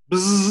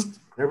bzzz,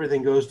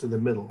 everything goes to the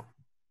middle.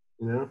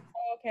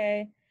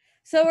 Okay.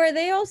 So were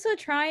they also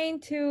trying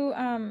to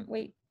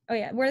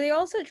were they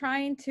also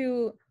trying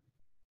to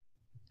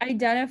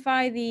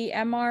identify the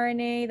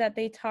mRNA that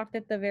they talked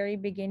at the very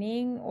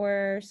beginning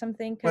or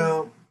something?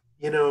 Well,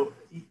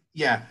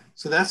 yeah.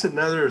 So that's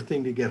another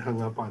thing to get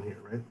hung up on here,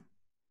 right?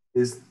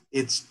 Is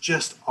it's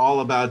just all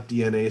about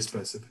DNA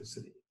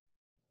specificity.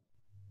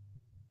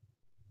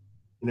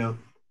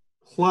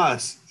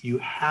 Plus you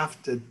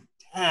have to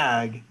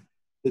tag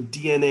the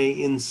DNA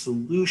in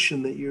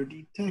solution that you're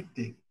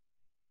detecting.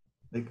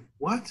 Like,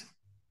 what?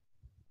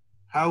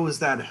 How is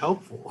that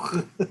helpful?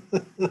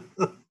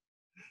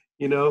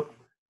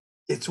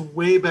 It's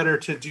way better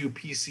to do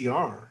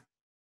PCR.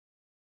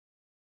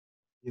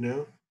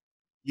 You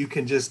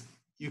can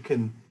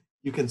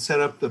set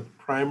up the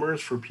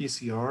primers for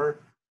PCR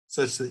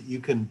such that you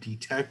can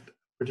detect a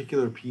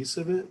particular piece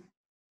of it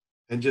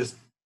and just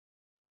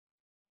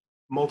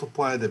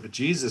multiply the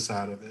bejesus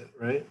out of it,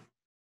 right?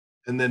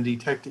 And then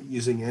detect it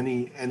using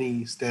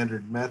any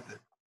standard method.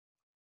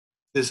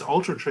 This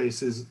ultra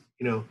trace is,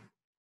 you know,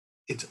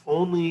 it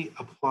only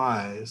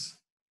applies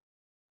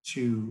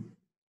to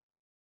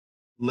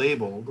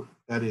labeled,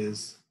 that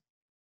is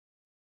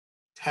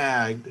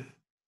tagged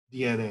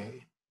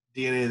DNA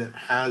that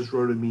has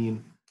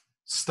rhodamine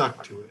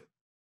stuck to it.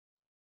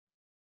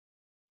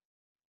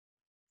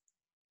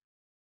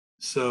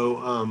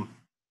 So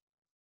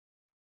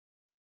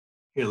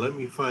here, let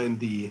me find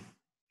the,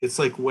 it's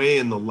like way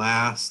in the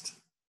last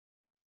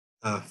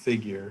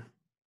figure,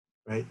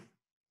 right?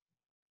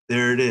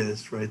 There it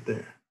is, right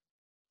there.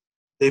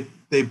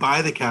 They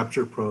buy the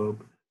capture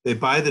probe, they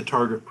buy the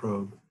target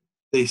probe,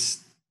 they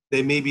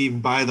maybe even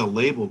buy the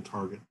labeled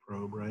target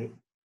probe, right?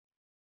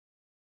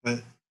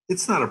 But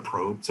it's not a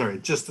probe, sorry,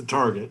 just the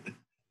target,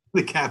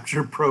 the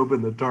capture probe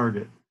and the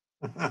target.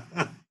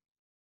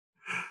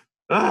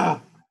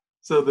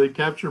 So the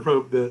capture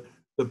probe, the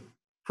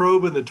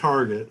probe and the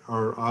target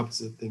are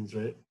opposite things,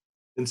 right?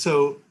 And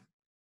so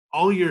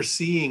all you're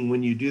seeing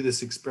when you do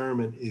this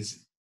experiment is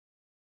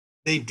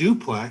they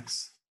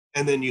duplex,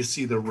 and then you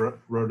see the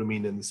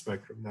rhodamine in the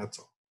spectrum, that's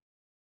all.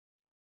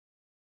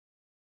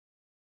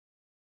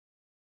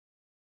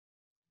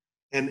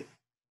 And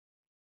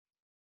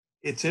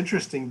it's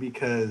interesting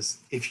because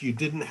if you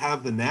didn't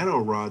have the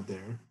nanorod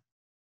there,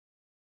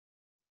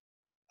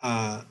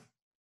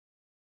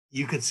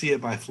 you could see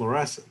it by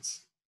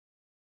fluorescence,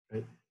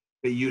 right?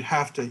 But you'd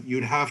have to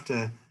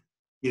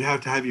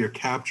have your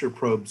capture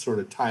probe sort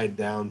of tied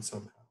down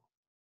somehow.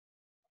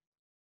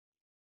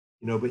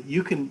 You know, but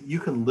you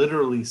can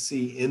literally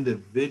see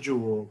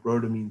individual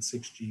rhodamine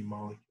 6G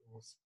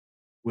molecules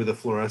with a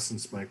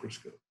fluorescence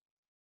microscope.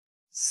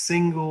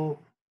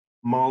 Single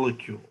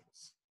molecules.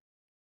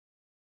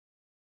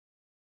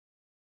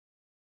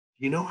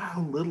 Do you know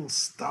how little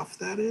stuff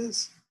that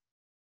is?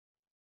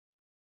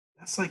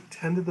 That's like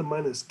 10 to the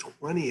minus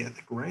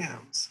 20th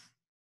grams.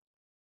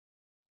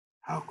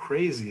 How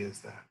crazy is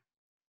that?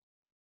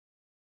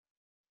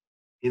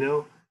 You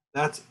know,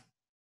 that's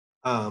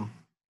a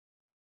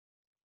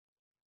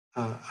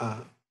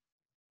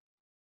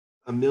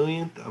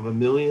millionth of a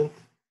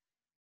millionth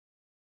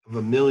of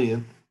a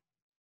millionth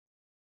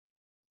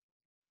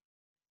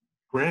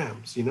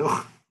grams, you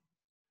know?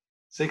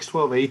 6,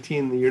 12,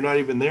 18, you're not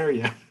even there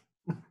yet.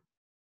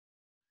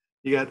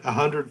 You got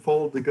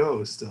 100-fold to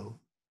go still.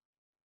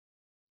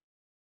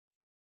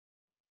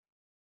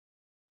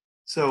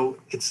 So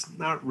it's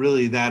not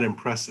really that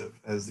impressive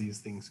as these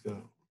things go.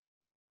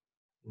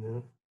 You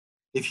know?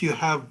 If you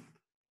have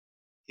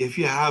a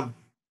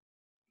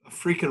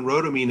freaking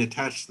rhodamine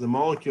attached to the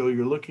molecule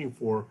you're looking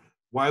for,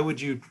 why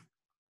would you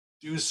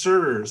do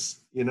SIRS,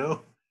 you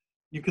know?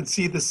 You can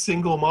see the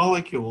single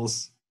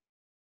molecules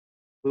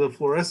with a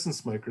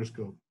fluorescence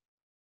microscope.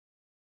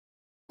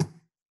 So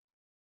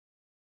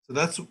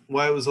that's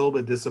why it was a little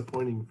bit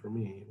disappointing for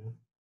me, you know?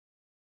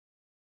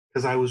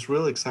 Because I was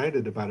real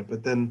excited about it,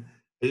 but then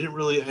I didn't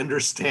really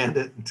understand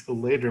it until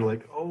later,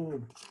 like,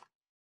 oh.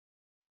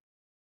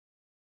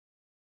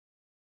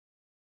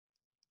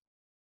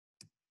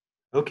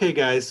 Okay,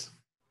 guys.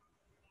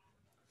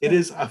 It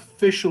is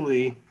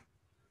officially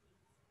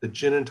the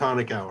gin and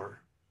tonic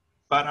hour,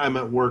 but I'm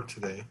at work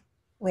today.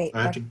 Wait,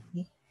 I have to,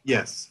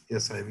 yes,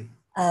 Ivy.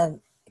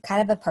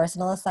 kind of a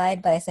personal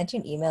aside, but I sent you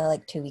an email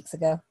like 2 weeks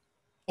ago,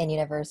 and you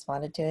never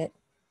responded to it.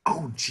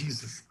 Oh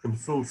Jesus, I'm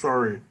so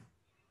sorry.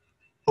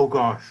 Oh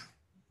gosh.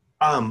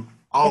 I'll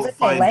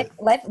It's okay. find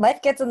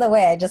Life gets in the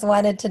way. I just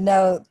wanted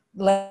to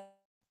let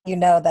you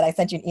know that I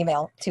sent you an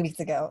email 2 weeks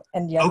ago,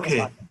 and you haven't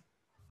responded.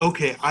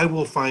 Okay, I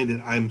will find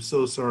it. I'm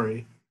so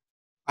sorry.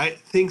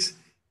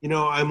 You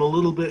know, I'm a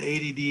little bit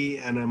ADD,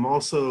 and I'm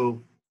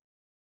also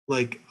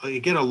like, I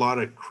get a lot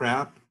of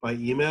crap by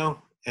email,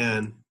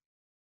 and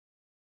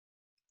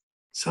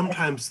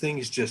sometimes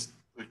things just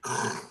like,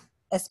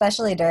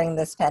 Especially during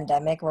this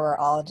pandemic where we're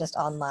all just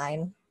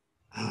online.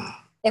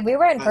 If we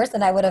were in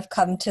person, I would have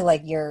come to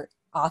like your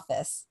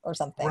office or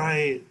something.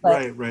 Right.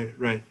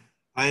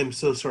 I am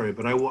so sorry,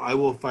 but I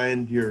will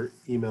find your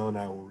email and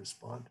I will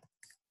respond.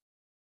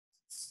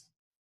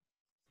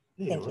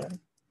 Thank you.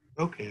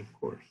 Okay, of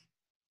course.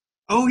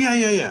 Oh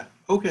yeah.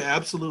 Okay,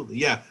 absolutely.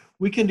 Yeah,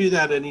 we can do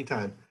that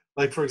anytime.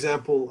 Like for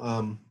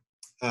example,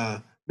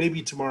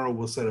 maybe tomorrow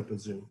we'll set up a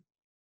Zoom.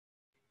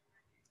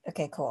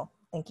 Okay, cool.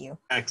 Thank you.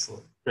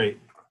 Excellent. Great.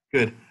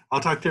 Good. I'll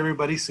talk to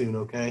everybody soon,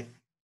 okay?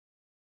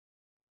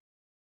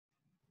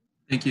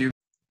 Thank you.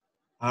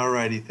 All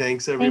righty.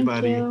 Thanks,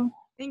 everybody.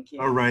 Thank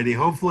you. All righty.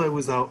 Hopefully it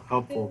was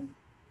helpful.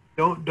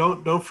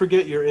 Don't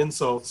forget your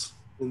insults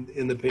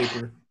in the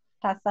paper.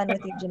 Have fun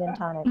with your gin and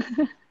tonic.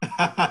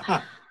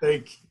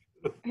 Thank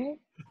you.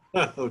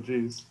 Oh,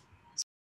 geez.